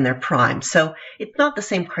players who are in their prime. So it's not the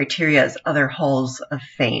same criteria as other halls of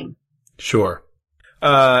fame. Sure.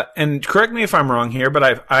 And correct me if I'm wrong here,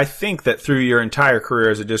 but I think that through your entire career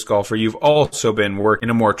as a disc golfer, you've also been working in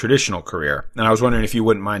a more traditional career. And I was wondering if you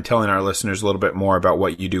wouldn't mind telling our listeners a little bit more about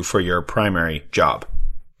what you do for your primary job.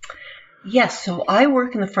 Yes, so I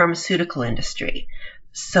work in the pharmaceutical industry.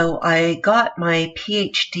 So I got my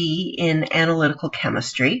PhD in analytical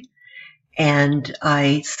chemistry, and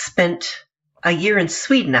I spent a year in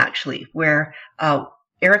Sweden, actually, where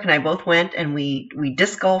Eric and I both went and we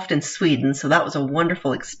disc golfed in Sweden. So that was a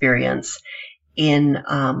wonderful experience in,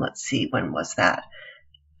 let's see, when was that?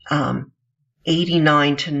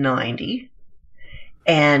 89 to 90.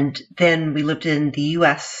 And then we lived in the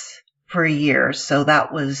US for a year. So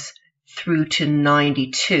that was through to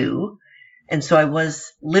 92. And so I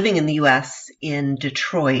was living in the US in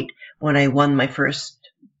Detroit when I won my first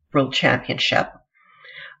world championship.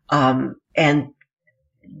 And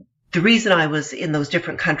the reason I was in those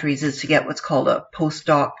different countries is to get what's called a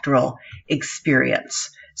postdoctoral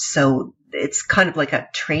experience. So it's kind of like a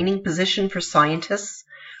training position for scientists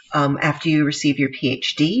after you receive your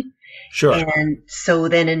PhD. Sure. And so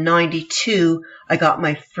then in 92, I got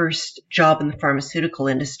my first job in the pharmaceutical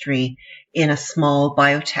industry in a small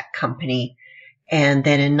biotech company. And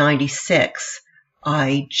then in 96,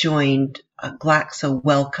 I joined Glaxo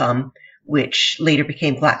Wellcome, which later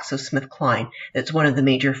became GlaxoSmithKline. It's one of the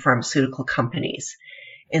major pharmaceutical companies.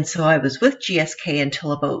 And so I was with GSK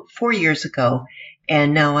until about 4 years ago,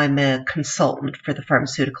 and now I'm a consultant for the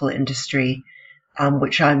pharmaceutical industry,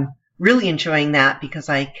 which I'm really enjoying that because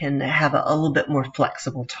I can have a little bit more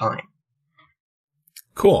flexible time.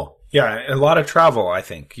 Cool. Yeah, a lot of travel, I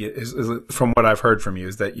think, is from what I've heard from you,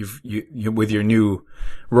 is that you with your new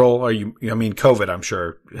role, COVID, I'm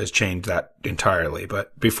sure, has changed that entirely,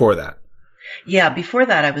 but before that. Yeah, before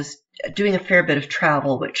that, I was doing a fair bit of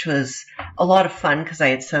travel, which was a lot of fun because I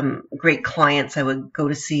had some great clients I would go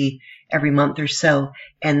to see every month or so.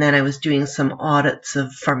 And then I was doing some audits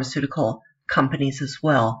of pharmaceutical companies as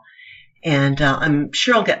well. And I'm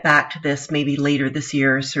sure I'll get back to this maybe later this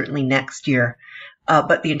year, or certainly next year.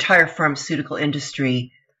 But the entire pharmaceutical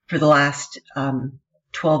industry for the last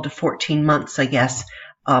 12 to 14 months, I guess,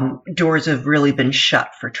 doors have really been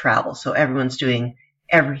shut for travel. So everyone's doing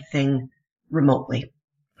everything remotely.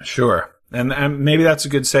 Sure. And maybe that's a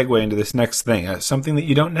good segue into this next thing. Something that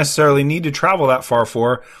you don't necessarily need to travel that far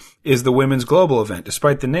for is the Women's Global event.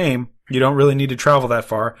 Despite the name, you don't really need to travel that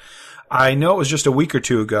far. I know it was just a week or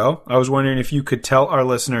two ago. I was wondering if you could tell our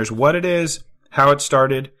listeners what it is, how it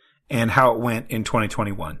started, and how it went in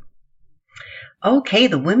 2021. Okay,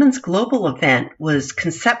 the Women's Global event was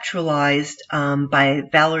conceptualized by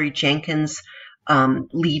Valerie Jenkins,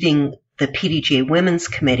 leading the PDGA Women's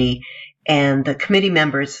Committee, and the committee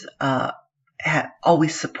members have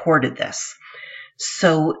always supported this.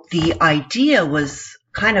 So the idea was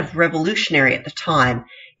kind of revolutionary at the time.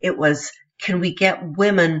 It was, can we get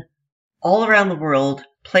women all around the world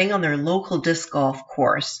playing on their local disc golf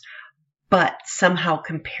course, but somehow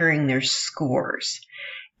comparing their scores?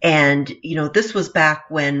 And, this was back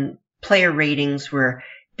when player ratings were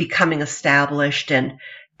becoming established and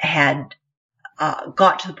had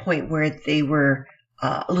got to the point where they were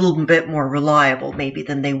a little bit more reliable maybe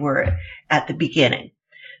than they were at the beginning.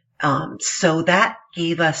 So that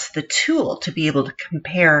gave us the tool to be able to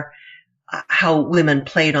compare how women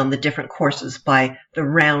played on the different courses by the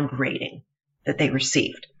round rating that they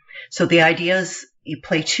received. So the idea is you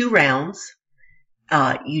play 2 rounds,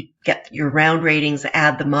 you get your round ratings,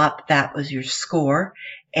 add them up, that was your score,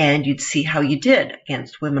 and you'd see how you did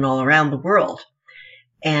against women all around the world.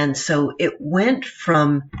 And so it went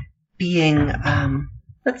from being,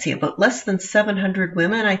 about less than 700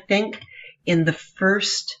 women, I think, in the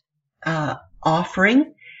first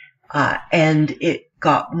offering, and it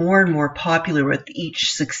got more and more popular with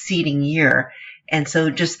each succeeding year. And so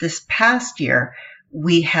just this past year,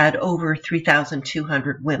 we had over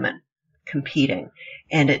 3,200 women competing.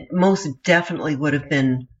 And it most definitely would have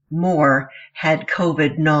been more had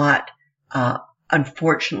COVID not,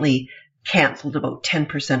 unfortunately, canceled about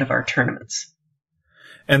 10% of our tournaments.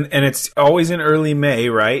 And it's always in early May,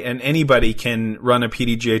 right? And anybody can run a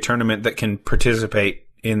PDGA tournament that can participate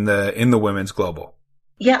in the Women's Global.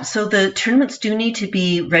 Yeah, so the tournaments do need to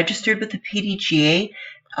be registered with the PDGA.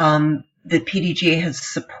 The PDGA has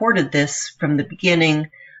supported this from the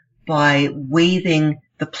beginning by waiving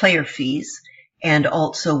the player fees and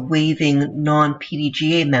also waiving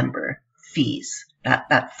non-PDGA member fees, that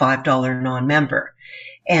 $5 non-member.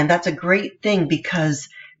 And that's a great thing because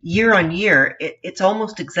year on year, it's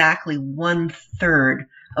almost exactly 1/3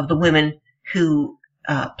 of the women who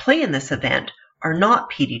play in this event are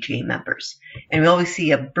not PDGA members. And we always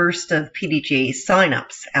see a burst of PDGA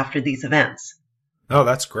signups after these events. Oh,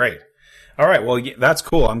 that's great. All right. Well, that's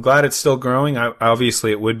cool. I'm glad it's still growing. Obviously,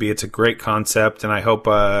 it would be. It's a great concept. And I hope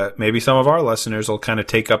maybe some of our listeners will kind of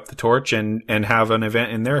take up the torch and have an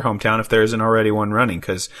event in their hometown if there isn't already one running.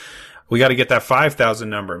 Because we got to get that 5,000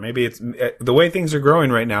 number. Maybe it's the way things are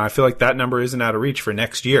growing right now. I feel like that number isn't out of reach for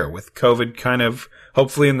next year with COVID kind of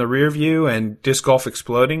hopefully in the rear view and disc golf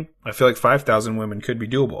exploding. I feel like 5,000 women could be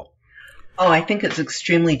doable. Oh, I think it's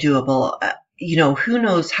extremely doable. Who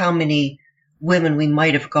knows how many women we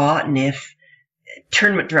might have gotten if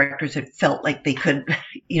tournament directors had felt like they could,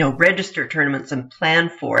 register tournaments and plan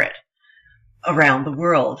for it around the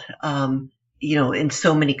world. In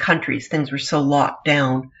so many countries, things were so locked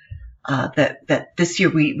down that this year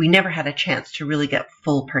we never had a chance to really get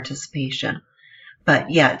full participation.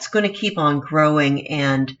 But yeah, it's going to keep on growing,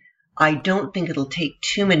 and I don't think it'll take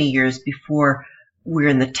too many years before we're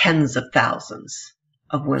in the tens of thousands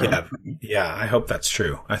of women. Yeah, I hope that's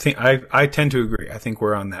true. I think I tend to agree. I think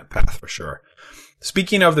we're on that path for sure.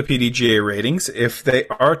 Speaking of the PDGA ratings, if they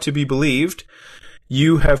are to be believed,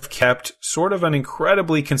 you have kept sort of an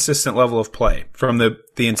incredibly consistent level of play from the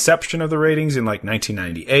inception of the ratings in like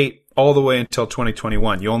 1998 all the way until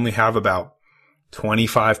 2021. You only have about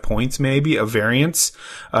 25 points maybe of variance,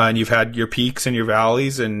 and you've had your peaks and your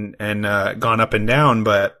valleys and gone up and down.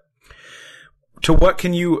 But to what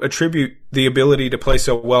can you attribute the ability to play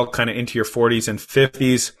so well kind of into your 40s and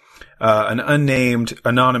 50s? An unnamed,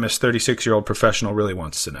 anonymous 36-year-old professional really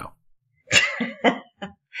wants to know.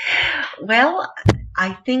 Well,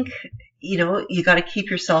 I think, you got to keep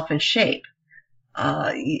yourself in shape.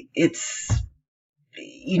 You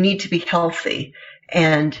need to be healthy.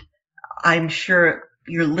 And I'm sure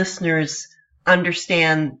your listeners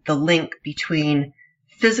understand the link between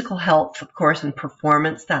physical health, of course, and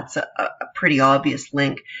performance. That's a pretty obvious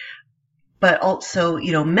link. But also,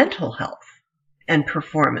 mental health and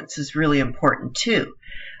performance is really important too.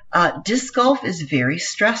 Disc golf is very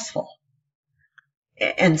stressful.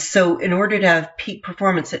 And so in order to have peak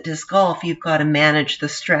performance at disc golf, you've got to manage the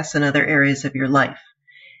stress in other areas of your life.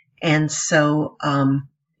 And so,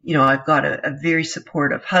 I've got a very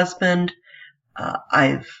supportive husband.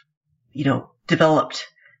 I've, developed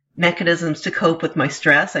mechanisms to cope with my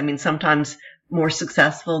stress. I mean, sometimes more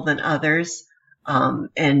successful than others.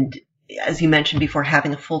 And as you mentioned before,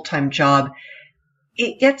 having a full-time job,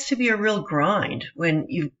 it gets to be a real grind when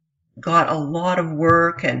you've got a lot of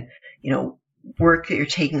work and, work that you're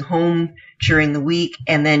taking home during the week,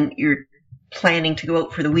 and then you're planning to go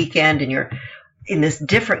out for the weekend, and you're in this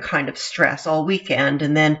different kind of stress all weekend,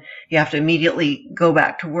 and then you have to immediately go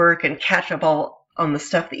back to work and catch up all on the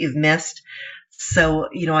stuff that you've missed. So,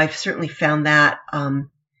 I've certainly found that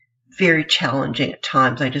very challenging at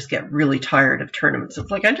times. I just get really tired of tournaments.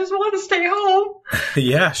 It's like, I just want to stay home.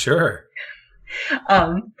 Yeah, sure.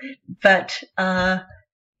 I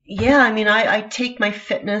take my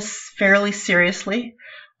fitness fairly seriously.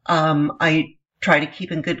 I try to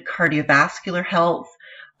keep in good cardiovascular health.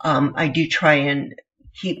 I do try and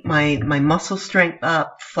keep my muscle strength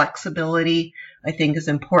up. Flexibility, I think, is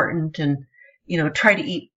important, and, try to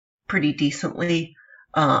eat pretty decently.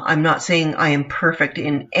 I'm not saying I am perfect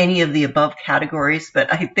in any of the above categories,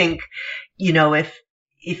 but I think,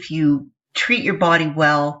 if you treat your body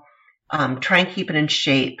well, try and keep it in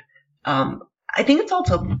shape. I think it's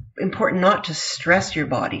also important not to stress your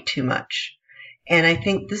body too much. And I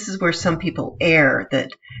think this is where some people err, that,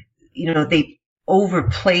 they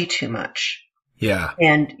overplay too much. Yeah.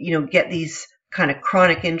 And, get these kind of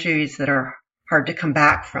chronic injuries that are hard to come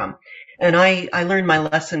back from. And I learned my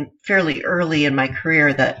lesson fairly early in my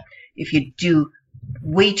career that if you do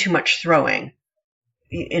way too much throwing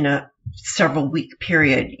in a several week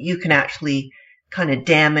period, you can actually kind of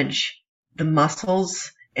damage the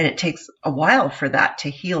muscles, and it takes a while for that to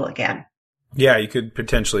heal again. Yeah, you could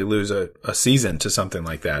potentially lose a season to something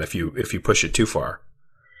like that if you push it too far.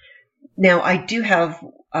 Now, I do have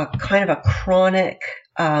a kind of a chronic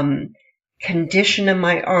condition in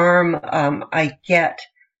my arm. I get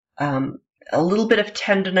a little bit of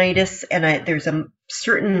tendonitis, and there's a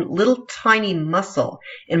certain little tiny muscle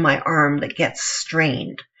in my arm that gets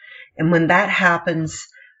strained. And when that happens,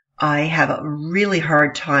 I have a really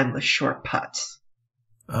hard time with short putts.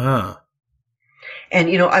 Ah. And,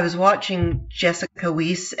 I was watching Jessica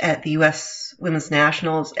Weiss at the U.S. Women's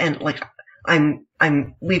Nationals, and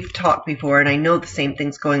we've talked before, and I know the same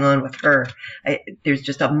thing's going on with her. There's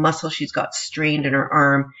just a muscle she's got strained in her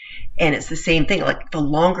arm, and it's the same thing. Like, the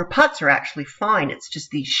longer putts are actually fine. It's just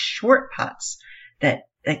these short putts that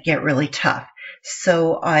get really tough.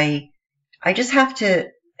 So I just have to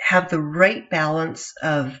have the right balance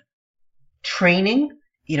of training,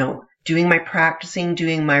 doing my practicing,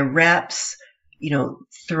 doing my reps,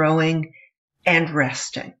 throwing, and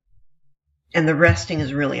resting. And the resting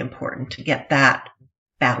is really important to get that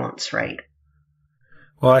balance right.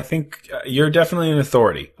 Well, I think you're definitely an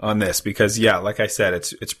authority on this because, yeah, like I said,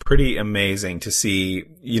 it's pretty amazing to see,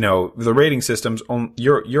 the rating systems.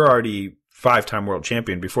 You're already 5-time world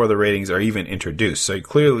champion before the ratings are even introduced. So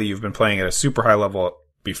clearly you've been playing at a super high level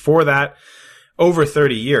before that. Over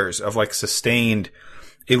 30 years of like sustained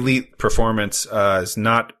elite performance is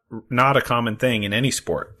not a common thing in any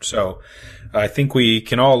sport. So I think we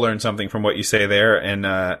can all learn something from what you say there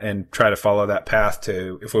and try to follow that path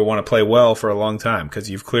to if we want to play well for a long time, because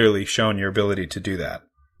you've clearly shown your ability to do that.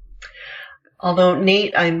 Although,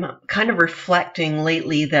 Nate, I'm kind of reflecting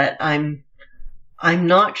lately that I'm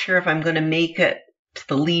not sure if I'm going to make it to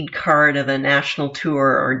the lead card of the National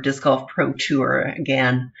Tour or Disc Golf Pro Tour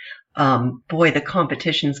again. Boy, the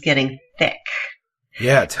competition's getting thick.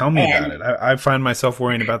 Yeah, tell me about it. I find myself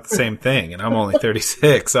worrying about the same thing, and I'm only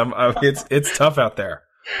 36. It's tough out there.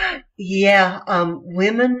 Yeah,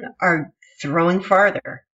 women are throwing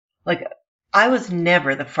farther. Like, I was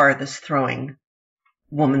never the farthest throwing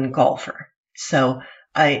woman golfer, so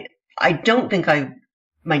I don't think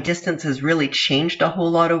my distance has really changed a whole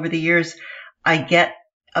lot over the years. I get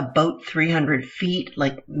about 300 feet,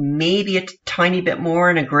 like maybe a tiny bit more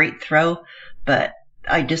in a great throw, but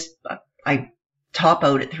I top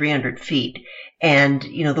out at 300 feet. And,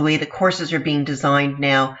 the way the courses are being designed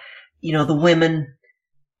now, the women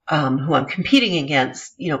who I'm competing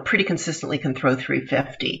against, pretty consistently can throw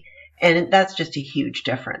 350. And that's just a huge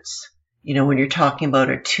difference, when you're talking about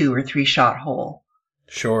a 2 or 3 shot hole.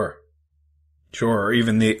 Sure. Or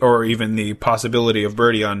even the possibility of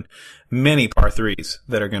birdie on many par threes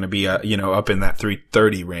that are going to be, up in that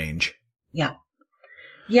 330 range. Yeah.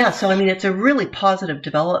 Yeah. So, it's a really positive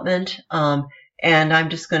development. And I'm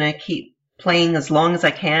just going to keep playing as long as I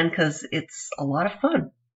can because it's a lot of fun.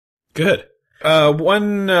 Good.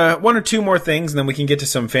 One or two more things, and then we can get to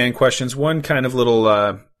some fan questions. One kind of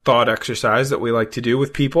little thought exercise that we like to do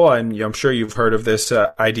with people, and I'm sure you've heard of this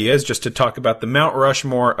idea, is just to talk about the Mount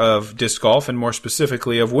Rushmore of disc golf, and more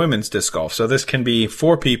specifically of women's disc golf. So this can be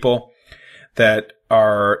 4 people that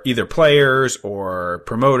are either players or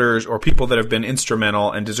promoters or people that have been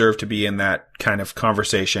instrumental and deserve to be in that kind of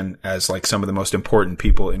conversation as like some of the most important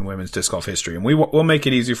people in women's disc golf history. And we'll make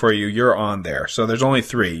it easy for you. You're on there. So there's only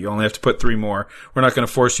 3. You only have to put 3 more. We're not going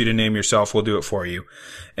to force you to name yourself. We'll do it for you.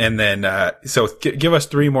 And then, give us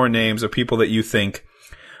 3 more names of people that you think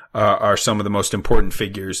are some of the most important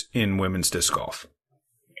figures in women's disc golf.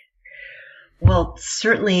 Well,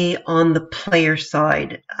 certainly on the player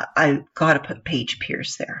side, I've got to put Paige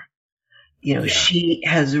Pierce there. She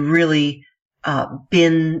has really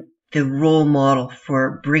been the role model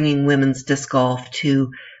for bringing women's disc golf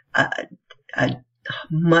to a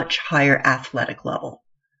much higher athletic level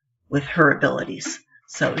with her abilities.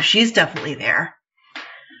 So she's definitely there.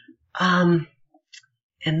 And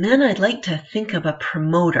then I'd like to think of a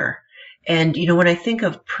promoter. And, when I think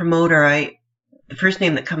of promoter, the first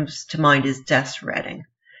name that comes to mind is Des Redding.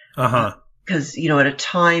 Uh-huh. Because, at a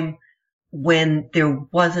time when there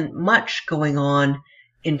wasn't much going on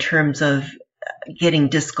in terms of getting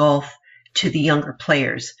disc golf to the younger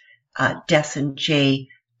players, Des and Jay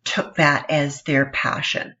took that as their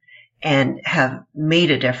passion and have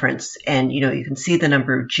made a difference. And, you can see the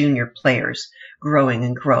number of junior players growing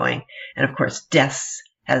and growing. And of course, Des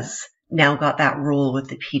has now got that role with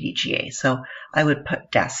the PDGA. So I would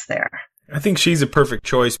put Des there. I think she's a perfect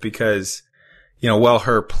choice because, while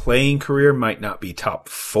her playing career might not be top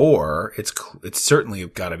 4, it's certainly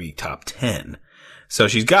got to be top 10. So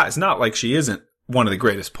it's not like she isn't one of the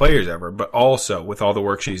greatest players ever, but also with all the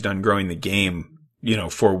work she's done growing the game,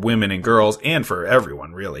 for women and girls and for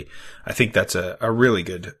everyone, really. I think that's a really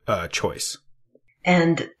good choice.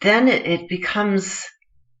 And then it becomes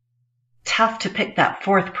tough to pick that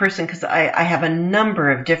 4th person because I have a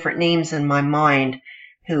number of different names in my mind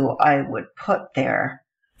who I would put there.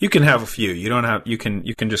 You can have a few. You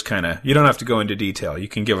can just kind of, you don't have to go into detail. You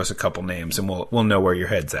can give us a couple names and we'll know where your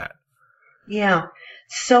head's at. Yeah.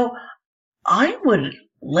 So I would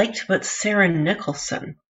like to put Sarah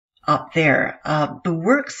Nicholson up there. The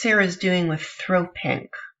work Sarah's doing with Throw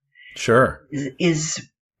Pink. Sure. Is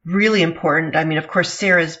really important. Of course,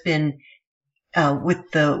 Sarah's been,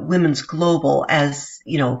 with the Women's Global as,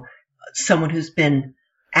 someone who's been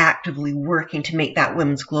actively working to make that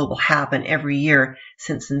Women's Global happen every year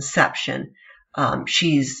since inception.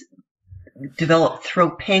 She's developed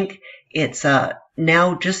Throw Pink. It's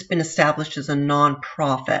now just been established as a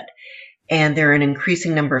non-profit, and there are an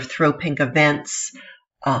increasing number of Throw Pink events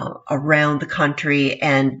around the country.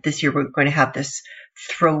 And this year we're going to have this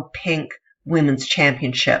Throw Pink Women's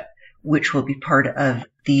Championship, which will be part of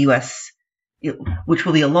the which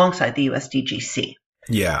will be alongside the USDGC.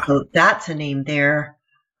 Yeah. So that's a name there.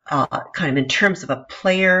 kind of in terms of a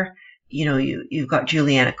player, you've got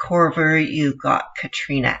Juliana Korver, you've got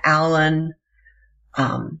Katrina Allen,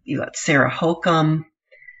 you've got Sarah Hokum.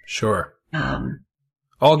 Sure.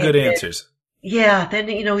 All good answers. Yeah. Then,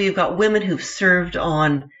 you've got women who've served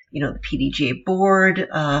on, the PDGA board.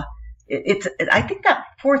 I think that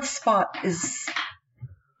fourth spot is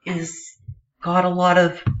got a lot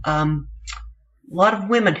of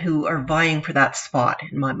women who are vying for that spot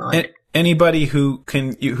in my mind. Anybody who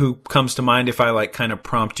comes to mind if I like kind of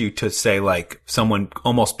prompt you to say like someone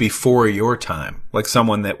almost before your time, like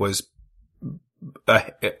someone that was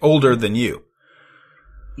older than you.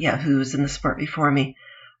 Yeah, who's in the sport before me?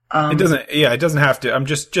 It doesn't have to. I'm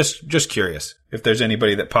just curious if there's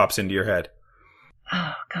anybody that pops into your head.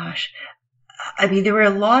 Oh gosh, I mean there were a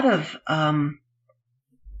lot of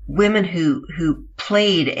women who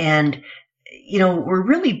played and were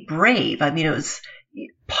really brave. I mean it was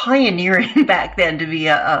pioneering back then to be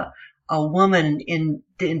a woman in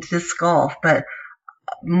disc golf, but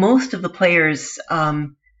most of the players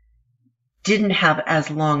didn't have as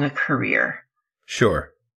long a career.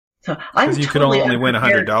 Sure. So I'm you could only win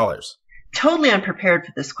 $100. Totally unprepared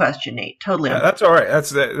for this question, Nate. Totally. That's all right.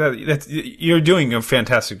 That's you're doing a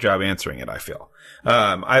fantastic job answering it. I feel.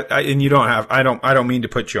 And you don't have. I don't mean to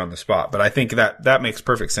put you on the spot, but I think that makes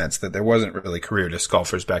perfect sense. That there wasn't really career disc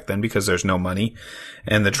golfers back then because there's no money,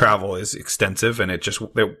 and the travel is extensive, and it just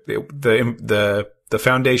the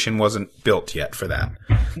foundation wasn't built yet for that.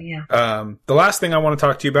 Yeah. The last thing I want to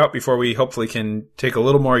talk to you about before we hopefully can take a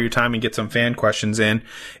little more of your time and get some fan questions in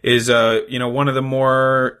is, one of the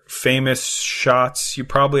more famous shots you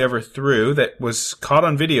probably ever threw that was caught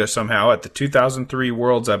on video somehow at the 2003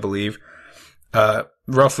 Worlds, I believe.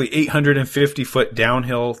 Roughly 850-foot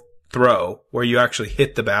downhill throw where you actually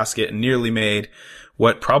hit the basket and nearly made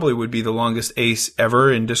what probably would be the longest ace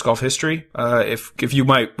ever in disc golf history. If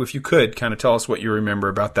you could kind of tell us what you remember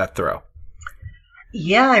about that throw.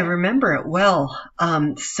 Yeah, I remember it well.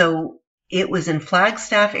 So it was in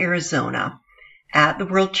Flagstaff, Arizona at the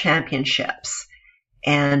World Championships,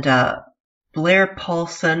 and Blair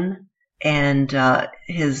Paulson and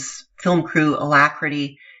his film crew,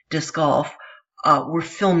 Alacrity Disc Golf, were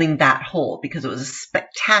filming that hole because it was a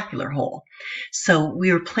spectacular hole. So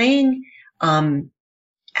we were playing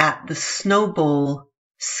at the Snow Bowl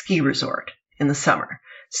ski resort in the summer.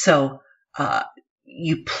 So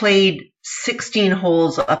you played 16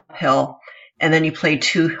 holes uphill, and then you played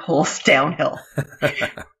 2 holes downhill.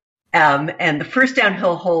 And the first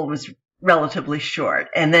downhill hole was relatively short.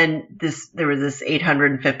 And then there was this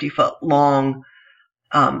 850-foot long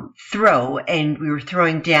throw, and we were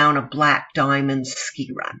throwing down a Black Diamond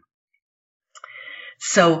ski run.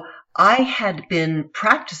 So I had been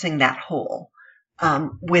practicing that hole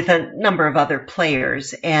with a number of other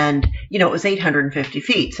players, and it was 850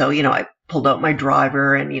 feet. So I pulled out my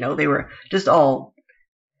driver, and they were just all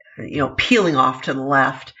peeling off to the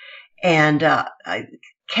left, and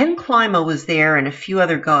Ken Climo was there and a few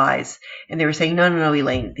other guys, and they were saying, no,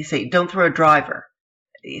 Elaine. They say, don't throw a driver.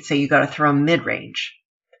 They say, you got to throw mid-range.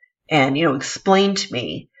 And, explain to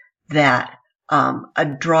me that a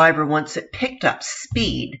driver, once it picked up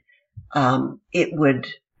speed, it would,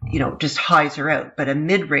 just hyzer out. But a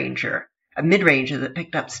mid-ranger that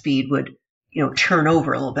picked up speed would, turn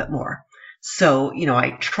over a little bit more. So,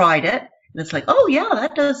 I tried it, and it's like, oh, yeah,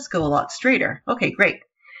 that does go a lot straighter. Okay, great.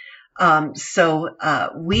 So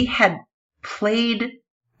we had played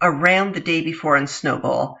around the day before in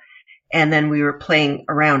Snowball, and then we were playing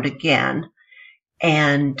around again.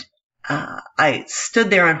 And I stood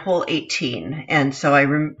there on hole 18, and so I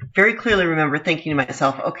very clearly remember thinking to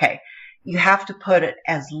myself, okay, you have to put it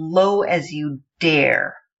as low as you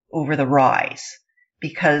dare over the rise,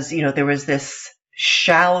 because, there was this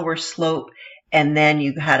shallower slope, and then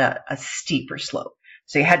you had a steeper slope.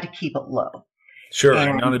 So you had to keep it low. Sure.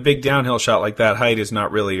 And on a big downhill shot like that, height is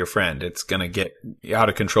not really your friend. It's going to get out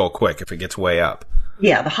of control quick if it gets way up.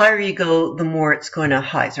 Yeah, the higher you go, the more it's going to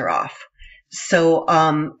hyzer off. So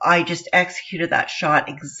I just executed that shot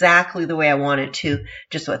exactly the way I wanted to,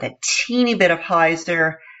 just with a teeny bit of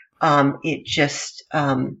hyzer. It just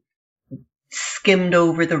skimmed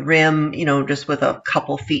over the rim, just with a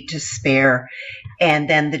couple feet to spare. And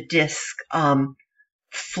then the disc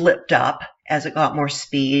flipped up as it got more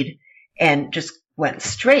speed and just went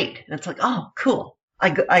straight. And it's like, oh, cool. I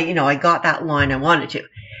got that line I wanted to.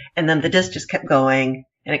 And then the disc just kept going,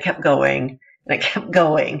 and it kept going, and it kept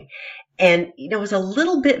going. And, it was a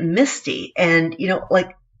little bit misty, and,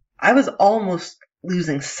 I was almost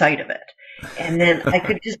losing sight of it. And then I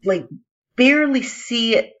could just barely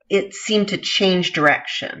see it. It seemed to change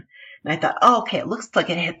direction. And I thought, oh, okay, it looks like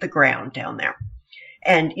it hit the ground down there.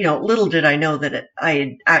 And, little did I know that I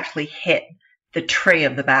had actually hit the tray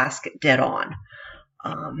of the basket dead on.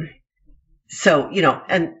 So,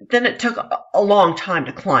 and then it took a long time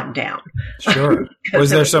to climb down. Sure. Was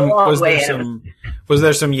there some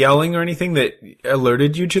yelling or anything that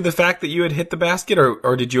alerted you to the fact that you had hit the basket,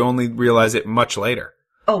 or did you only realize it much later?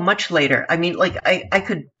 Oh, much later. I mean, I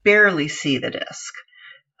could barely see the disc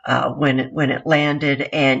when it landed,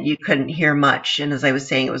 and you couldn't hear much. And as I was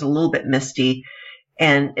saying, it was a little bit misty,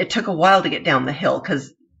 and it took a while to get down the hill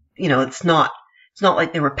because, it's not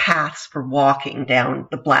like there were paths for walking down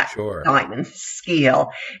the Black Diamond ski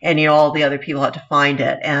hill, and all the other people had to find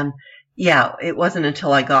it. And yeah, it wasn't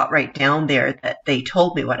until I got right down there that they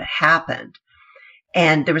told me what had happened.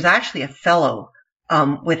 And there was actually a fellow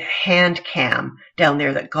with hand cam down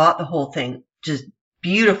there that got the whole thing just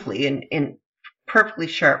beautifully in perfectly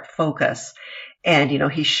sharp focus. And,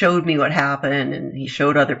 he showed me what happened, and he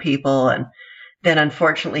showed other people. And then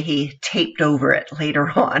unfortunately he taped over it later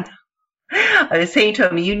on. I was saying to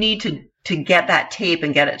him, you need to get that tape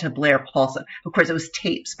and get it to Blair Paulson. Of course, it was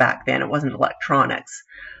tapes back then. It wasn't electronics.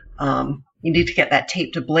 You need to get that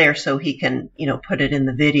tape to Blair so he can, put it in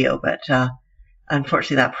the video. But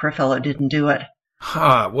unfortunately, that poor fellow didn't do it.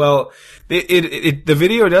 Well, the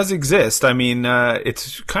video does exist. I mean,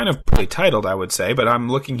 it's kind of poorly titled, I would say, but I'm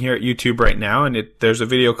looking here at YouTube right now, and there's a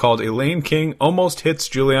video called Elaine King Almost Hits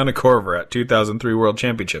Juliana Korver at 2003 World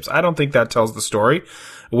Championships. I don't think that tells the story.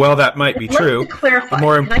 Well, that might be true. Can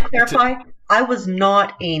I clarify? I was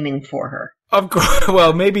not aiming for her. Of course.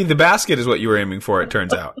 Well, maybe the basket is what you were aiming for, it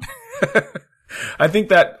turns out. I think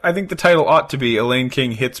the title ought to be Elaine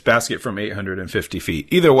King Hits Basket from 850 feet.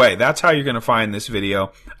 Either way, that's how you're going to find this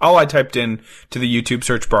video. All I typed in to the YouTube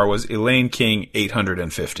search bar was Elaine King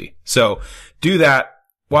 850. So do that.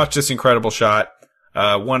 Watch this incredible shot.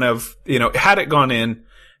 Had it gone in,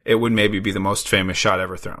 it would maybe be the most famous shot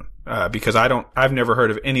ever thrown. Because I've never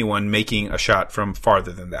heard of anyone making a shot from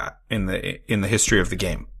farther than that in the history of the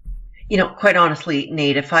game. Quite honestly,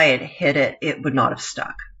 Nate, if I had hit it, it would not have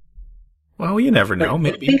stuck. Well, you never know.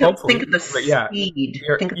 Maybe. Think of the speed. Yeah,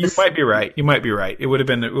 you might be right. You might be right. It would have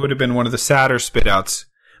been one of the sadder spit outs.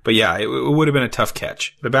 But yeah, it would have been a tough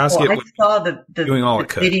catch. The basket. Well, I saw the doing all it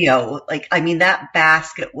could. Video. That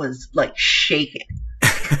basket was shaking.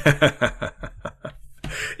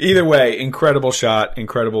 Either way, incredible shot,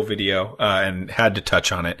 incredible video, and had to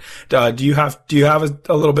touch on it. Do you have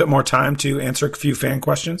a little bit more time to answer a few fan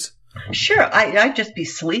questions? Sure. I'd just be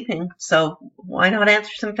sleeping, so why not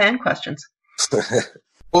answer some fan questions?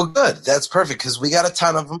 Well, good. That's perfect because we got a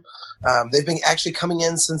ton of them. They've been actually coming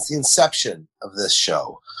in since the inception of this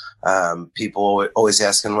show. People always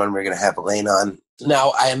asking when we're going to have Elaine on.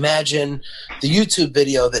 Now, I imagine the YouTube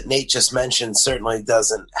video that Nate just mentioned certainly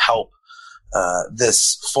doesn't help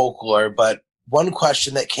this folklore, but one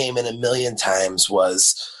question that came in a million times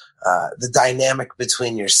was the dynamic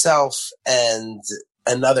between yourself and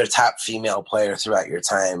another top female player throughout your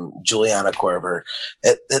time, Juliana Korver.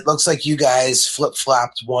 It looks like you guys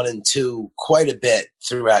flip-flopped 1 and 2 quite a bit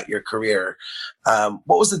throughout your career. What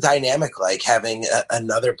was the dynamic like having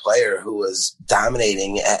another player who was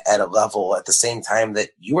dominating at a level at the same time that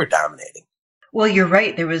you were dominating? Well, you're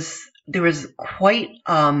right. There was quite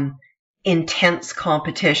intense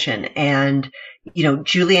competition, and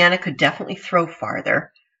Juliana could definitely throw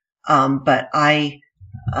farther, but I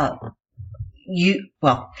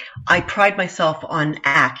pride myself on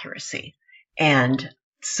accuracy. And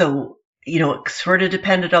so, it sort of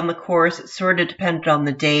depended on the course. It sort of depended on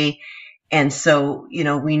the day. And so,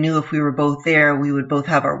 we knew if we were both there, we would both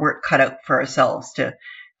have our work cut out for ourselves to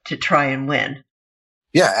try and win.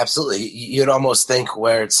 Yeah, absolutely. You'd almost think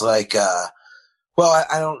where it's like,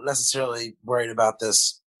 I don't necessarily worried about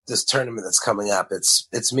this tournament that's coming up.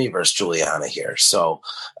 It's me versus Juliana here. So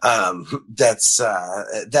that's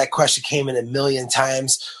that question came in a million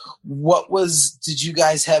times. Did you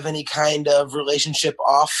guys have any kind of relationship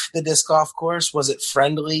off the disc golf course? Was it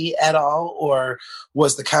friendly at all, or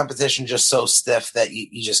was the competition just so stiff that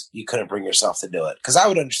you couldn't bring yourself to do it? Because I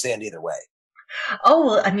would understand either way. Oh,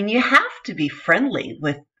 well, I mean, you have to be friendly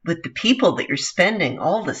with the people that you're spending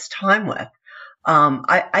all this time with.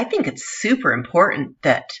 I think it's super important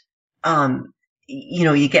that,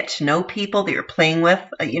 you get to know people that you're playing with.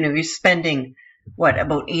 You're spending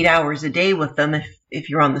about 8 hours a day with them if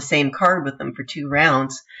you're on the same card with them for 2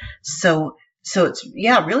 rounds. So it's,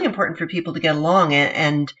 really important for people to get along.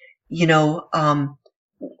 And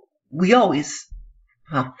we always,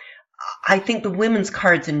 I think the women's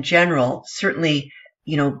cards in general, certainly,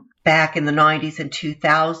 back in the 90s and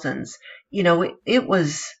 2000s, it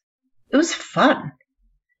was fun.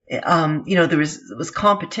 there was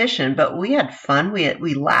competition, but we had fun.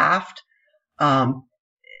 We laughed.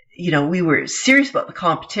 We were serious about the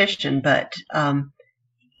competition, but,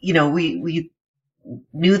 we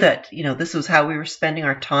knew that, this was how we were spending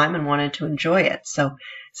our time and wanted to enjoy it. So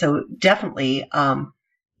definitely,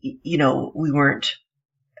 we weren't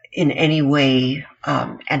in any way,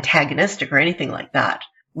 antagonistic or anything like that.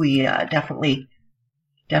 We, definitely,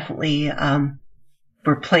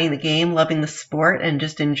 were playing the game, loving the sport, and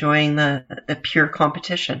just enjoying the pure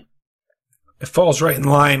competition. It falls right in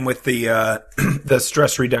line with the the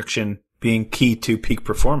stress reduction being key to peak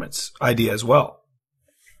performance idea as well.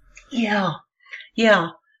 Yeah.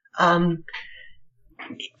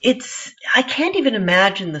 I can't even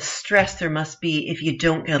imagine the stress there must be if you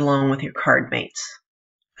don't get along with your card mates,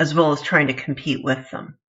 as well as trying to compete with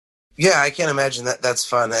them. Yeah, I can't imagine that. That's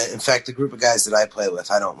fun. In fact, the group of guys that I play with,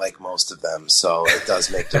 I don't like most of them, so it does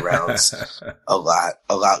make the rounds a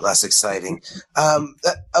lot less exciting.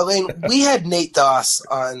 Elaine, we had Nate Doss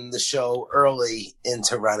on the show early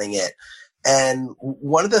into running it, and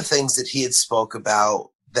one of the things that he had spoke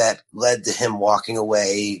about that led to him walking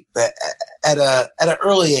away at an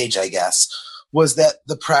early age, I guess, was that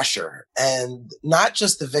the pressure, and not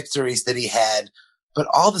just the victories that he had, but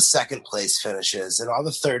all the second place finishes and all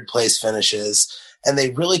the third place finishes, and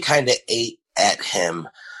they really kind of ate at him.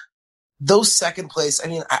 Those second place,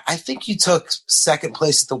 I think you took second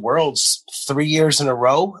place at the Worlds 3 years in a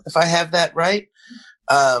row, if I have that right.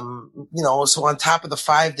 So on top of the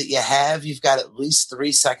 5 that you have, you've got at least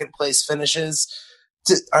 3 second place finishes.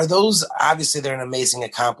 Are those, obviously they're an amazing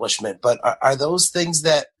accomplishment, but are those things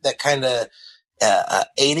that kind of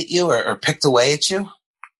ate at you or picked away at you?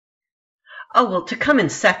 Oh, well, to come in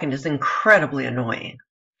second is incredibly annoying.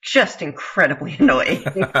 Just incredibly annoying.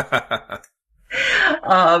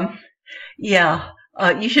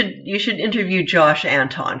 You should interview Josh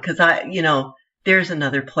Anton, because there's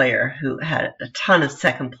another player who had a ton of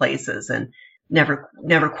second places and never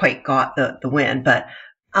quite got the win. But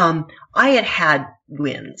I had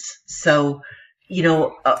wins, so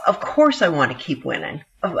of course I want to keep winning.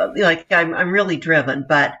 Like I'm really driven,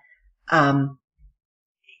 but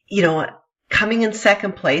coming in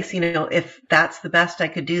second place, if that's the best I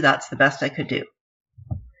could do, that's the best I could do.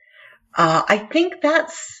 I think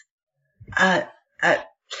that's a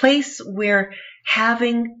place where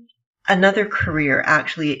having another career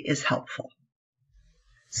actually is helpful.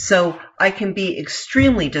 So I can be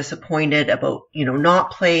extremely disappointed about,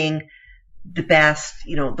 not playing the best,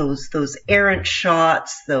 those errant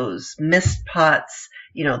shots, those missed putts,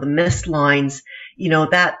 the missed lines,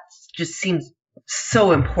 that just seems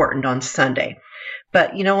so important on Sunday.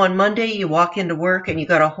 But, on Monday you walk into work and you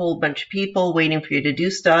got a whole bunch of people waiting for you to do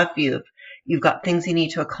stuff. You've got things you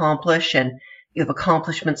need to accomplish, and you have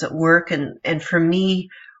accomplishments at work. And for me,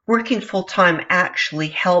 working full time actually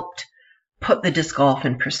helped put the disc golf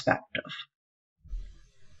in perspective.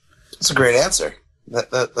 That's a great answer.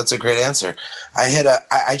 That's a great answer.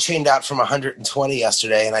 I chained out from 120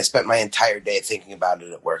 yesterday, and I spent my entire day thinking about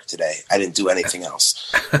it at work today. I didn't do anything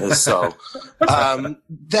else. So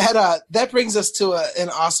that brings us to an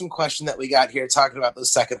awesome question that we got here, talking about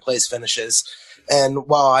those second place finishes. And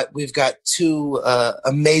while we've got 2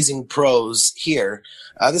 amazing pros here,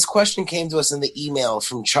 this question came to us in the email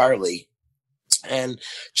from Charlie. And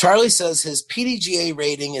Charlie says his PDGA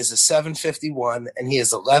rating is a 751, and he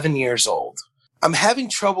is 11 years old. I'm having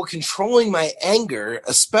trouble controlling my anger,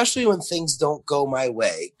 especially when things don't go my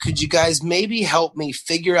way. Could you guys maybe help me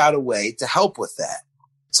figure out a way to help with that?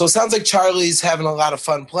 So it sounds like Charlie's having a lot of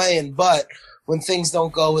fun playing, but when things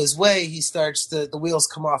don't go his way, he starts the wheels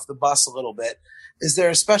come off the bus a little bit. Is there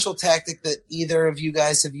a special tactic that either of you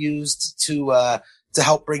guys have used to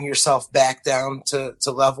help bring yourself back down to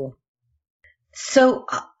level? So,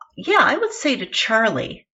 I would say to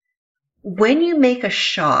Charlie, when you make a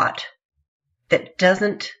shot that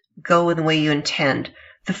doesn't go in the way you intend,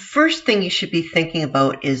 the first thing you should be thinking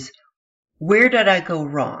about is, where did I go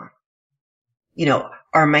wrong?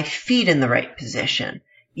 Are my feet in the right position?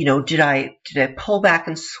 Did I pull back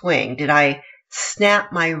and swing? Did I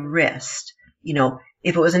snap my wrist?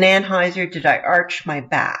 If it was an Anheuser, did I arch my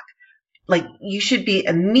back? Like, you should be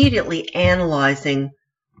immediately analyzing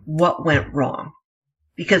what went wrong.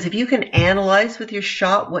 Because if you can analyze with your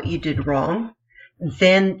shot what you did wrong,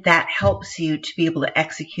 then that helps you to be able to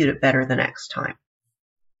execute it better the next time.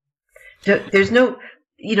 There's no,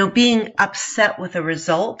 being upset with a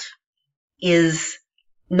result is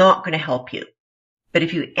not going to help you. But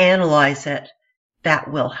if you analyze it,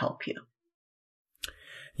 that will help you.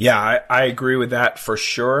 Yeah, I agree with that for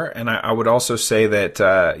sure. And I would also say that,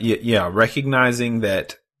 recognizing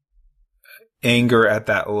that anger at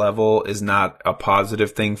that level is not a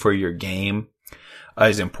positive thing for your game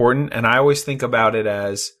is important. And I always think about it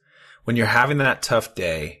as when you're having that tough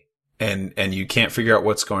day and you can't figure out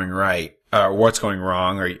what's going right, what's going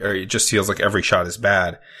wrong, or it just feels like every shot is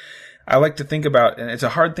bad. I like to think about, and it's a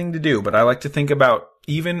hard thing to do, but I like to think about,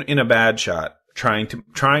 even in a bad shot,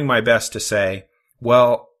 trying my best to say,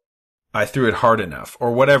 well, I threw it hard enough,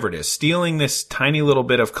 or whatever it is, stealing this tiny little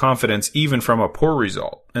bit of confidence even from a poor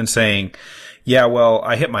result and saying, yeah, well,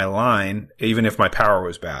 I hit my line even if my power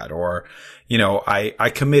was bad, or, you know, I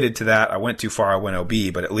committed to that. I went too far. I went OB,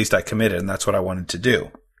 but at least I committed, and that's what I wanted to do.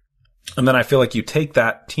 And then I feel like you take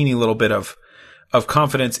that teeny little bit of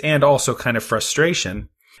confidence and also kind of frustration.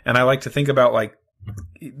 And I like to think about like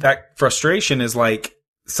that frustration is like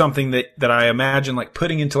something that I imagine like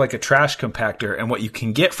putting into like a trash compactor, and what you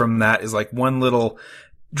can get from that is like one little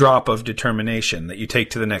drop of determination that you take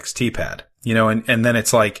to the next tee pad, you know, and then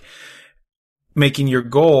it's like making your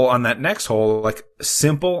goal on that next hole like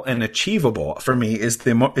simple and achievable for me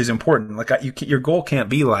is important. Like your goal can't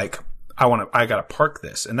be like, I gotta park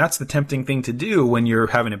this. And that's the tempting thing to do when you're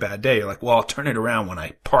having a bad day. You're like, well, I'll turn it around when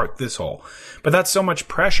I park this hole. But that's so much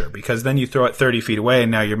pressure, because then you throw it 30 feet away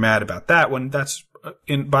and now you're mad about that, when that's,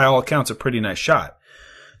 by all accounts, a pretty nice shot.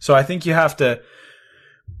 So I think you have to,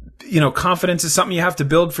 you know, confidence is something you have to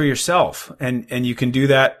build for yourself. And you can do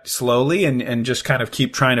that slowly and just kind of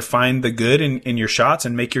keep trying to find the good in your shots,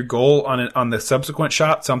 and make your goal on the subsequent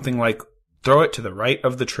shot something like throw it to the right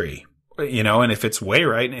of the tree. You know, and if it's way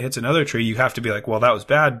right and it hits another tree, you have to be like, well, that was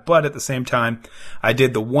bad. But at the same time, I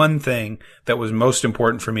did the one thing that was most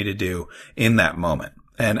important for me to do in that moment.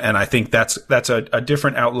 And I think that's a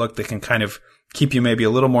different outlook that can kind of keep you maybe a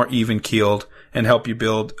little more even keeled and help you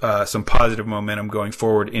build some positive momentum going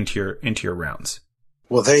forward into your rounds.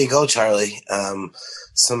 Well, there you go, Charlie.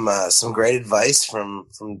 Some great advice from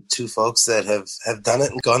two folks that have done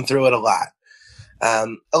it and gone through it a lot.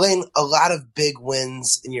 Elaine, a lot of big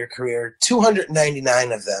wins in your career,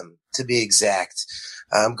 299 of them to be exact.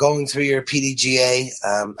 Going through your PDGA,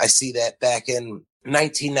 I see that back in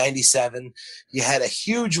 1997, you had a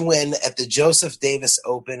huge win at the Joseph Davis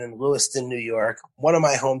Open in Lewiston, New York, one of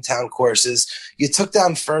my hometown courses. You took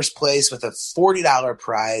down first place with a $40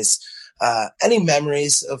 prize. Any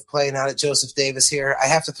memories of playing out at Joseph Davis here? I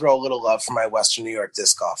have to throw a little love for my Western New York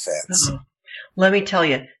disc golf fans. Let me tell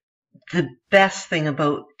you, the best thing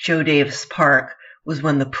about Joe Davis Park was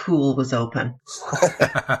when the pool was open.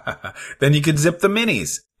 Then you could zip the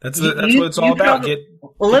minis. That's what it's all about.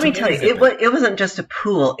 Let me tell you, it wasn't just a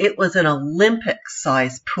pool. It was an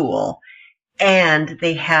Olympic-sized pool. And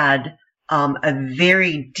they had a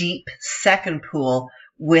very deep second pool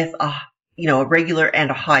with a regular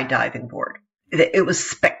and a high diving board. It was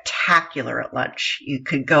spectacular at lunch. You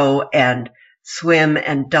could go and swim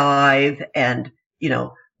and dive and,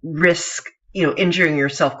 risk, injuring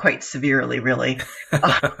yourself quite severely, really.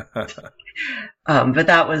 But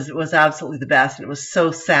that was absolutely the best. And it was so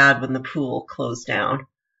sad when the pool closed down.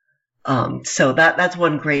 So that's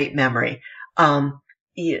one great memory. The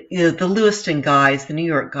Lewiston guys, the New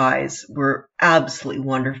York guys were absolutely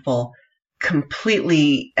wonderful,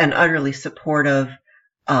 completely and utterly supportive.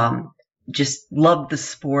 Just loved the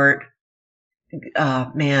sport.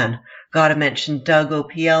 Man, gotta mention Doug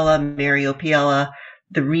Opiella, Mary Opiella,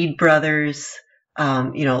 the Reed brothers, a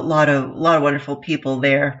lot of wonderful people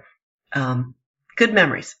there. Good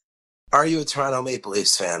memories. Are you a Toronto Maple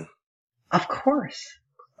Leafs fan? Of course.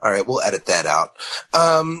 All right, we'll edit that out.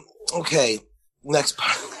 Okay, next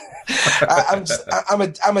part. I'm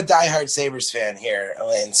a diehard Sabres fan here,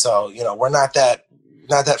 Elaine. So we're not that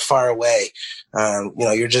far away.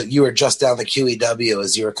 You were just down the QEW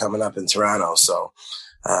as you were coming up in Toronto. So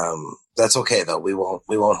that's okay though. We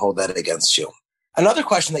won't hold that against you. Another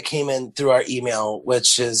question that came in through our email,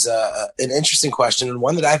 which is an interesting question, and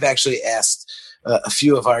one that I've actually asked a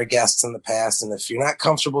few of our guests in the past. And if you're not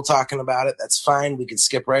comfortable talking about it, that's fine. We could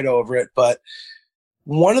skip right over it. But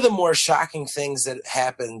one of the more shocking things that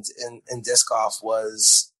happened in disc golf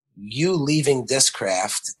was you leaving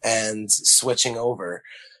Discraft and switching over.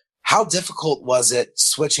 How difficult was it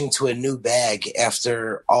switching to a new bag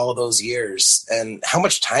after all those years? And how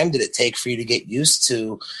much time did it take for you to get used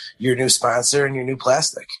to your new sponsor and your new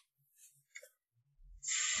plastic?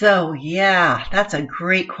 So, yeah, that's a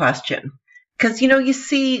great question. Because, you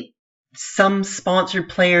see some sponsored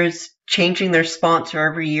players changing their sponsor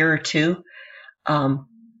every year or two.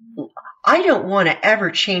 I don't want to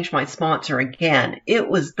ever change my sponsor again. It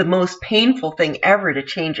was the most painful thing ever to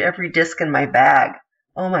change every disc in my bag.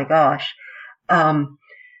 Oh my gosh.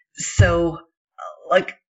 So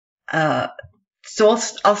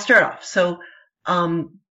I'll start off. So,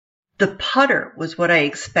 The putter was what I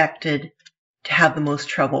expected to have the most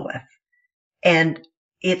trouble with. And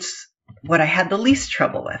it's what I had the least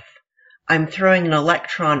trouble with. I'm throwing an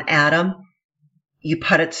electron atom. You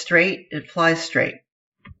putt it straight, it flies straight.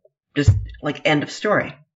 Just like end of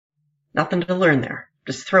story. Nothing to learn there.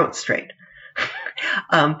 Just throw it straight.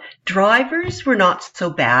 Drivers were not so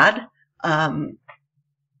bad.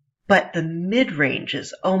 But the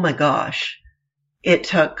mid-ranges, oh my gosh, it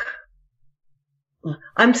took,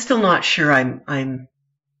 I'm still not sure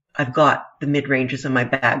I've got the mid-ranges in my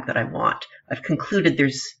bag that I want. I've concluded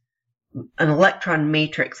there's an electron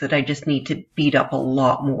matrix that I just need to beat up a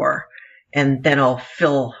lot more, and then I'll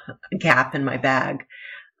fill a gap in my bag.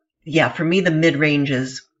 Yeah, for me, the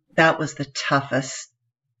mid-ranges, that was the toughest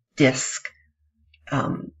disc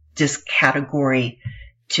category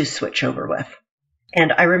to switch over with.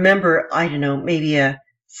 And I remember, I don't know, maybe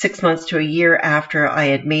 6 months to a year after I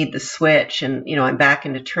had made the switch and, I'm back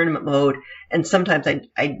into tournament mode. And sometimes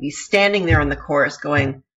I'd be standing there on the course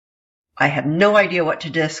going, I have no idea what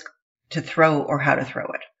to throw or how to throw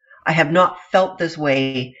it. I have not felt this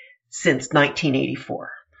way since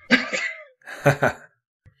 1984.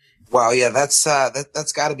 Wow. Yeah. That's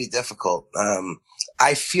gotta be difficult.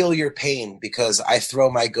 I feel your pain because I throw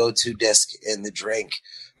my go-to disc in the drink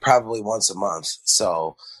probably once a month.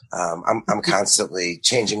 So, I'm constantly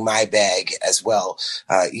changing my bag as well.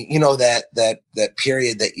 That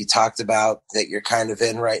period that you talked about that you're kind of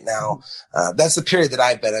in right now. That's the period that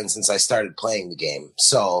I've been in since I started playing the game.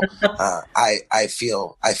 So, I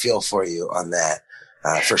feel for you on that,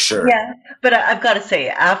 for sure. Yeah. But I've got to say,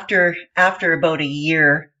 after about a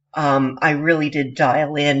year, I really did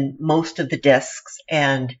dial in most of the discs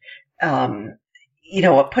and,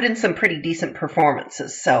 I put in some pretty decent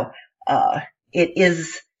performances. So, it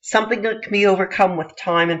is something that can be overcome with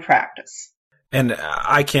time and practice. And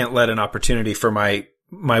I can't let an opportunity for my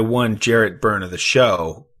one Jarrett burn of the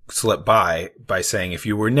show slip by saying, if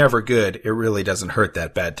you were never good, it really doesn't hurt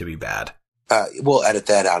that bad to be bad. We'll edit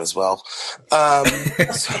that out as well. It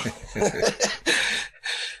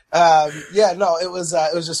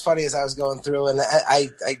was just funny as I was going through, and I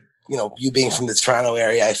you being from the Toronto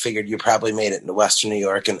area, I figured you probably made it into Western New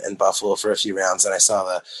York and Buffalo for a few rounds. And I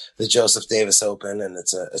saw the Joseph Davis Open, and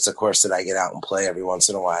it's a course that I get out and play every once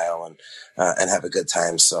in a while and have a good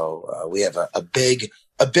time. So, we have a big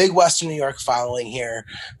Western New York following here.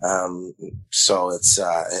 So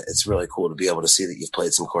it's really cool to be able to see that you've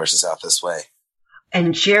played some courses out this way.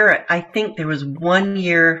 And Jarrett, I think there was 1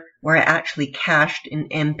 year where I actually cashed an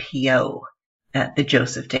MPO at the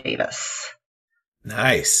Joseph Davis.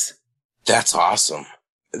 Nice. That's awesome.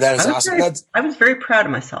 That is awesome. I was very proud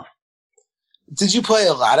of myself. Did you play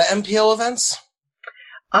a lot of MPO events?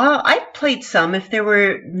 I played some. If there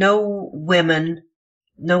were no women,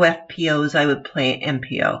 no FPOs, I would play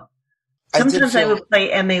MPO. Sometimes I would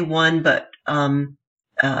play MA1, but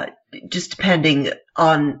just depending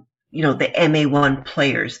on the MA1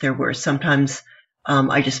 players there were. Sometimes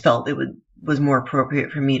I just felt it was more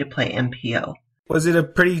appropriate for me to play MPO. Was it a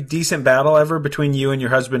pretty decent battle ever between you and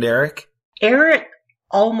your husband, Eric? Eric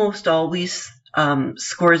almost always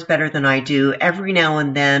scores better than I do. Every now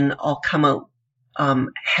and then I'll come out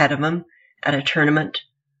ahead of him at a tournament.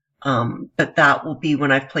 But that will be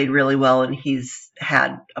when I've played really well and he's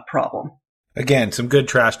had a problem. Again, some good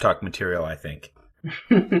trash talk material, I think.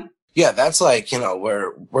 Yeah, that's like,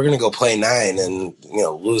 we're going to go play 9 and,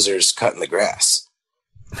 losers cutting the grass.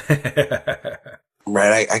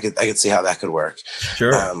 Right. I could see how that could work.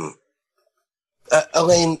 Sure.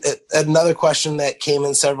 Elaine, another question that came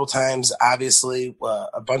in several times, obviously,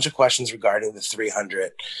 a bunch of questions regarding the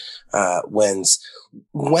 300 wins.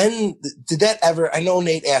 When did that ever, I know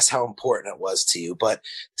Nate asked how important it was to you, but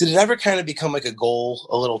did it ever kind of become like a goal,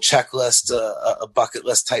 a little checklist, a bucket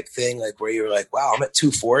list type thing, like where you were like, wow, I'm at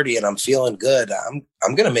 240 and I'm feeling good.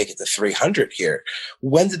 I'm going to make it to 300 here.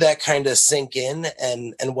 When did that kind of sink in?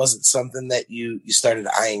 And was it something that you started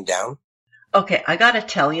eyeing down? Okay. I got to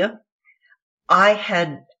tell you, I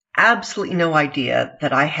had absolutely no idea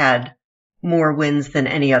that I had more wins than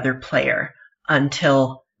any other player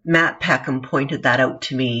until Matt Peckham pointed that out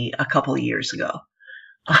to me a couple of years ago.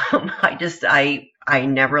 I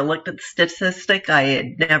never looked at the statistic. I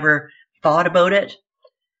had never thought about it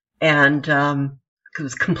and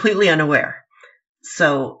was completely unaware.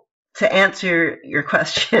 So to answer your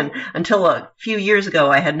question, until a few years ago,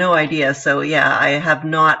 I had no idea. So yeah, I have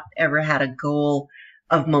not ever had a goal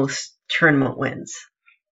of most tournament wins.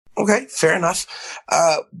 Okay, fair enough.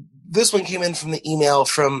 This one came in from the email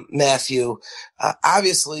from Matthew.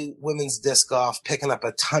 Obviously, women's disc golf picking up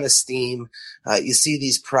a ton of steam. You see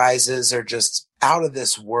these prizes are just out of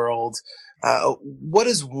this world. What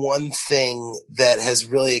is one thing that has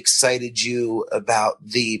really excited you about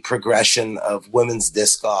the progression of women's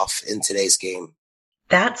disc golf in today's game?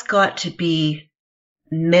 That's got to be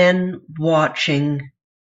men watching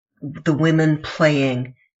the women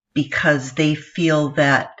playing because they feel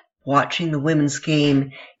that watching the women's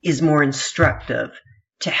game is more instructive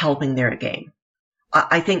to helping their game.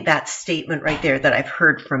 I think that statement right there that I've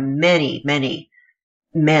heard from many, many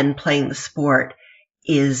men playing the sport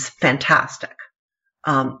is fantastic.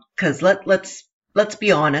 Cause let's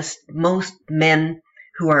be honest, most men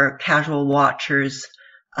who are casual watchers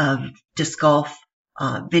of disc golf,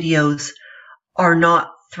 videos are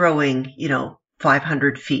not throwing,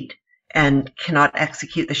 500 feet and cannot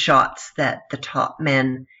execute the shots that the top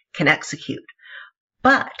men can execute.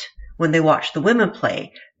 But when they watch the women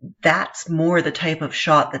play, that's more the type of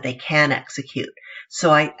shot that they can execute.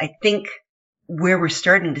 So I think where we're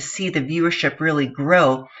starting to see the viewership really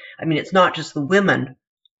grow, I mean, it's not just the women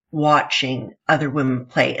watching other women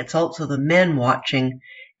play, it's also the men watching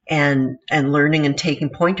and learning and taking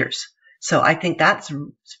pointers. So I think that's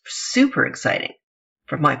super exciting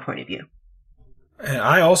from my point of view. And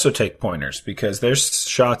I also take pointers because there's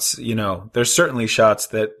shots, there's certainly shots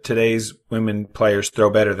that today's women players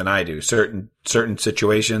throw better than I do. Certain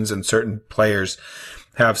situations and certain players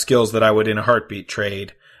have skills that I would in a heartbeat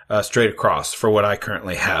trade straight across for what I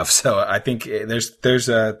currently have. So I think there's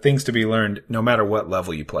things to be learned no matter what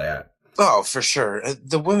level you play at. Oh, for sure.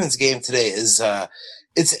 The women's game today is,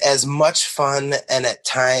 it's as much fun and at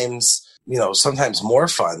times, sometimes more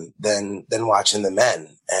fun than watching the men.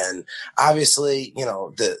 And obviously,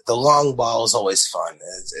 the long ball is always fun.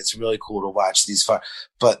 It's really cool to watch these fun,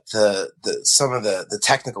 but some of the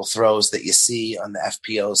technical throws that you see on the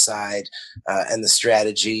FPO side, and the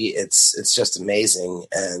strategy, it's just amazing.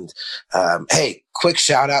 And, hey, quick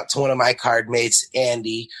shout out to one of my card mates,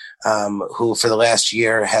 Andy, who for the last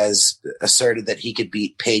year has asserted that he could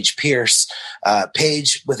beat Paige Pierce.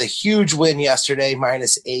 Paige with a huge win yesterday,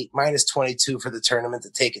 -8, -22 for the tournament to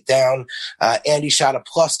take it down. Andy shot a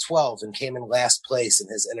 +12 and came in last place in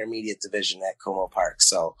his intermediate division at Como Park.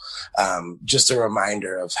 So, just a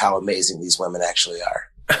reminder of how amazing these women actually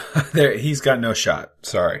are. He's got no shot.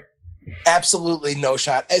 Sorry. Absolutely no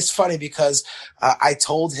shot. It's funny because I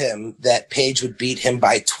told him that Paige would beat him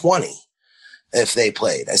by 20 if they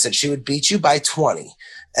played. I said she would beat you by 20.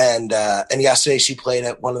 And yesterday she played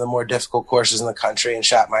at one of the more difficult courses in the country and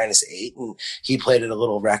shot -8, and he played at a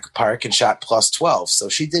little rec park and shot +12. So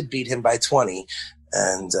she did beat him by 20.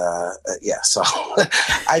 And, so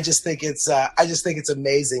I just think it's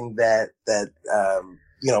amazing that,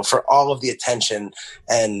 for all of the attention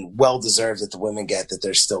and well-deserved that the women get, that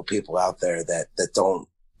there's still people out there that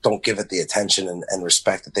don't give it the attention and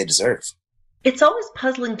respect that they deserve. It's always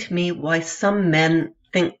puzzling to me why some men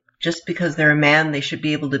think just because they're a man, they should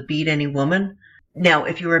be able to beat any woman. Now,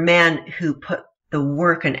 if you're a man who put the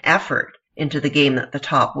work and effort into the game that the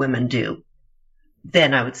top women do,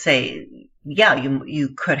 then I would say, yeah, you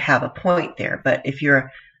could have a point there. But if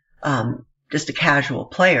you're just a casual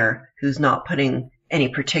player who's not putting any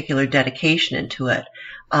particular dedication into it,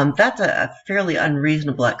 that's a fairly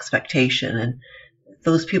unreasonable expectation. And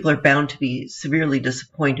those people are bound to be severely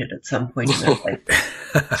disappointed at some point in their life.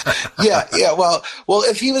 Yeah. Well,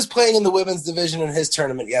 if he was playing in the women's division in his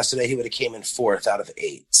tournament yesterday, he would have came in 4th out of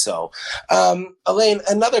 8. So, Elaine,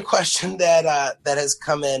 another question that has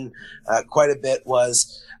come in quite a bit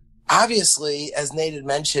was, obviously, as Nate had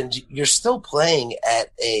mentioned, you're still playing at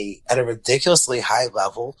a ridiculously high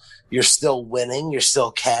level. You're still winning. You're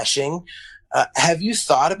still cashing. Have you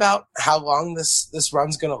thought about how long this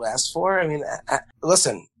run's going to last for? I mean,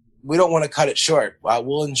 listen, we don't want to cut it short.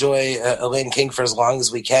 We'll enjoy Elaine King for as long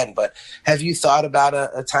as we can. But have you thought about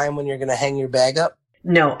a time when you're going to hang your bag up?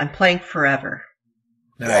 No, I'm playing forever.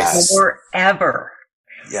 Nice. Forever.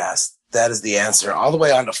 Yes, that is the answer. All the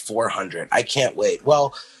way on to 400. I can't wait.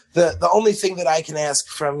 Well, the only thing that I can ask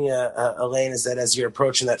from you, Elaine, is that as you're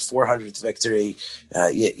approaching that 400th victory,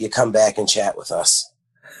 you come back and chat with us.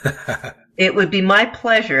 It would be my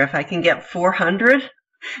pleasure if I can get 400.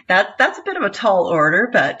 That's a bit of a tall order,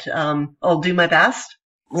 but I'll do my best.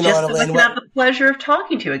 You know just what, so I can have the pleasure of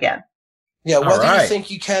talking to you again. Yeah, whether you think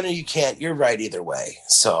you can or you can't, you're right either way.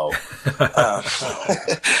 So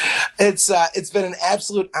it's been an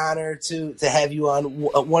absolute honor to have you on.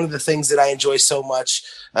 One of the things that I enjoy so much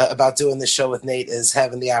about doing this show with Nate is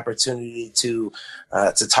having the opportunity to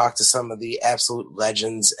talk to some of the absolute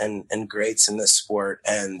legends and greats in this sport.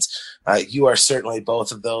 And you are certainly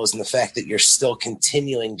both of those. And the fact that you're still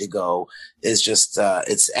continuing to go is just,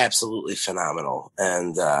 it's absolutely phenomenal.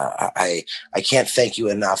 And I can't thank you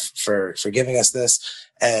enough for giving us this.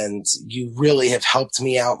 And you really have helped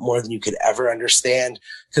me out more than you could ever understand,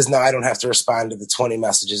 because now I don't have to respond to the 20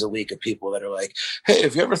 messages a week of people that are like, hey,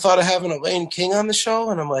 have you ever thought of having Elaine King on the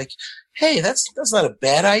show? And I'm like, hey, that's not a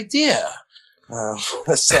bad idea.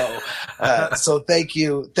 So thank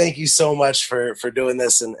you so much for doing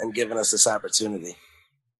this and giving us this opportunity.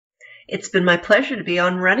 It's been my pleasure to be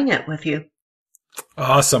on Running It with you.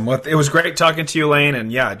 Awesome. Well, it was great talking to you, Elaine.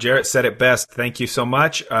 And yeah, Jarrett said it best. Thank you so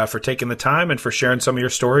much for taking the time and for sharing some of your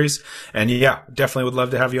stories. And yeah, definitely would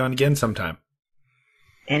love to have you on again sometime.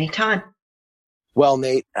 Anytime. Well,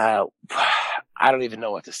 Nate, I don't even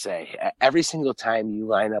know what to say. Every single time you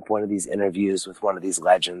line up one of these interviews with one of these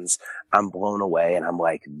legends, I'm blown away, and I'm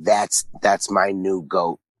like, that's my new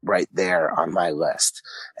GOAT right there on my list.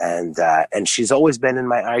 And she's always been in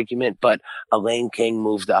my argument, but Elaine King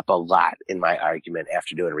moved up a lot in my argument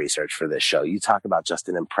after doing research for this show. You talk about just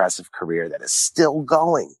an impressive career that is still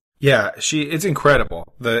going. Yeah, it's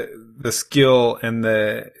incredible. The skill and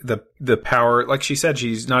the power. Like she said,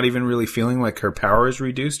 she's not even really feeling like her power is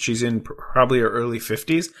reduced. She's in probably her early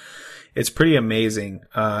 50s. It's pretty amazing.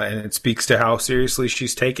 And it speaks to how seriously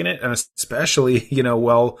she's taken it. And especially,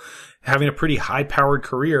 having a pretty high powered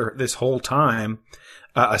career this whole time,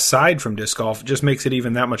 aside from disc golf, just makes it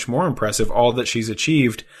even that much more impressive. All that she's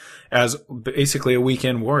achieved as basically a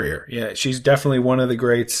weekend warrior. Yeah, she's definitely one of the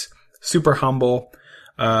greats, super humble.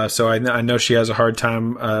 So I know she has a hard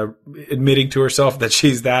time admitting to herself that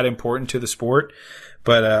she's that important to the sport,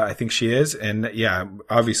 but I think she is. And yeah,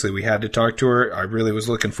 obviously we had to talk to her. I really was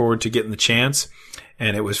looking forward to getting the chance,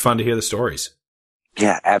 and it was fun to hear the stories.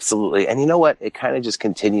 Yeah, absolutely. And you know what? It kind of just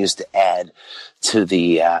continues to add to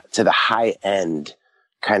the high end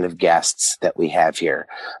kind of guests that we have here.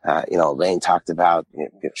 Elaine talked about,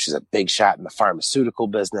 she's a big shot in the pharmaceutical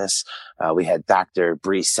business. We had Dr.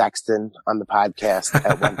 Bree Sexton on the podcast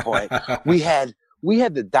at one point. We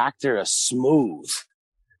had the doctor of smooth,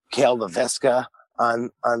 Kale LaVisca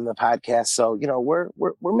on the podcast. So,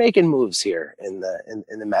 we're making moves here in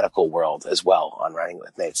the medical world as well on Running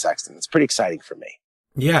with Nate Sexton. It's pretty exciting for me.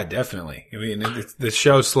 Yeah, definitely. I mean, the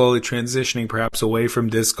show's slowly transitioning perhaps away from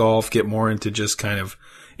disc golf, get more into just kind of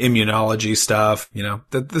immunology stuff,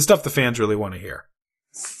 the stuff the fans really want to hear.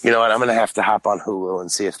 You know what? I'm going to have to hop on Hulu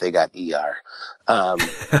and see if they got ER.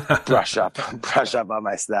 Brush up on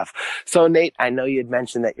my stuff. So Nate, I know you'd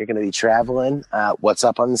mentioned that you're going to be traveling. What's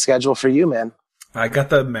up on the schedule for you, man? I got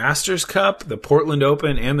the Masters Cup, the Portland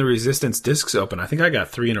Open, and the Resistance Discs Open. I think I got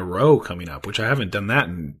 3 in a row coming up, which I haven't done that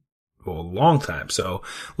in a long time. So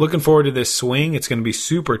looking forward to this swing. It's going to be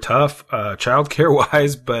super tough, childcare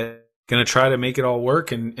wise, but going to try to make it all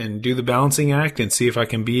work and do the balancing act and see if I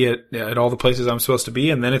can be at all the places I'm supposed to be.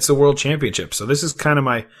 And then it's the World Championship. So this is kind of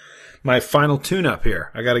my final tune up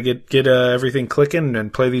here. I got to get everything clicking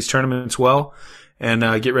and play these tournaments well and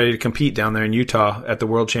get ready to compete down there in Utah at the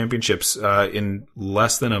World Championships in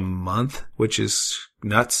less than a month, which is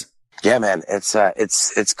nuts. Yeah, man,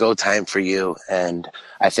 it's go time for you. And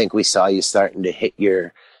I think we saw you starting to hit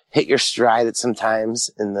your stride at some times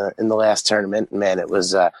in the last tournament. Man, it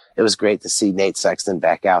was great to see Nate Sexton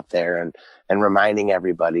back out there and reminding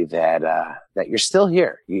everybody that you're still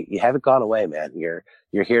here. You haven't gone away, man. You're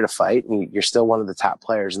here to fight, and you're still one of the top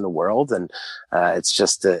players in the world. And it's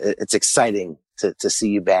just it's exciting to see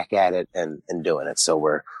you back at it and doing it. So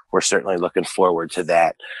we're certainly looking forward to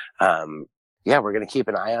that. Yeah, we're going to keep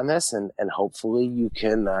an eye on this, and hopefully you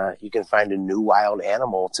can find a new wild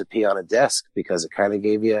animal to pee on a disc, because it kind of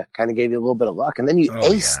gave you a little bit of luck. And then you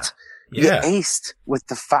aced with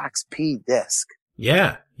the Fox P disc.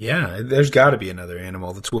 Yeah. There's got to be another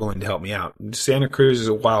animal that's willing to help me out. Santa Cruz is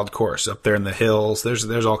a wild course up there in the hills.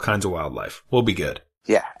 There's all kinds of wildlife. We'll be good.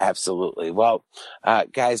 Yeah, absolutely. Well,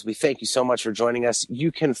 guys, we thank you so much for joining us.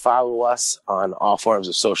 You can follow us on all forms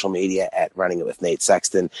of social media at Running It with Nate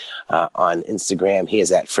Sexton. On Instagram, he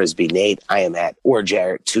is at Frisbee Nate. I am at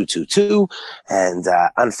OrJarrett222. And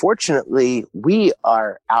unfortunately, we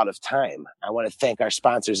are out of time. I want to thank our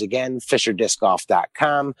sponsors again,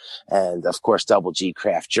 FisherDiscGolf.com, and of course, Double G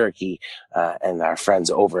Craft Jerky, and our friends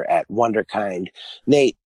over at Wonderkind.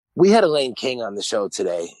 Nate, we had Elaine King on the show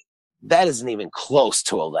today. That isn't even close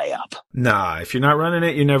to a layup. Nah, if you're not running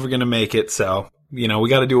it, you're never going to make it. So, we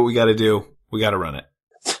got to do what we got to do. We got to run it.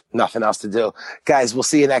 Nothing else to do. Guys, we'll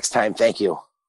see you next time. Thank you.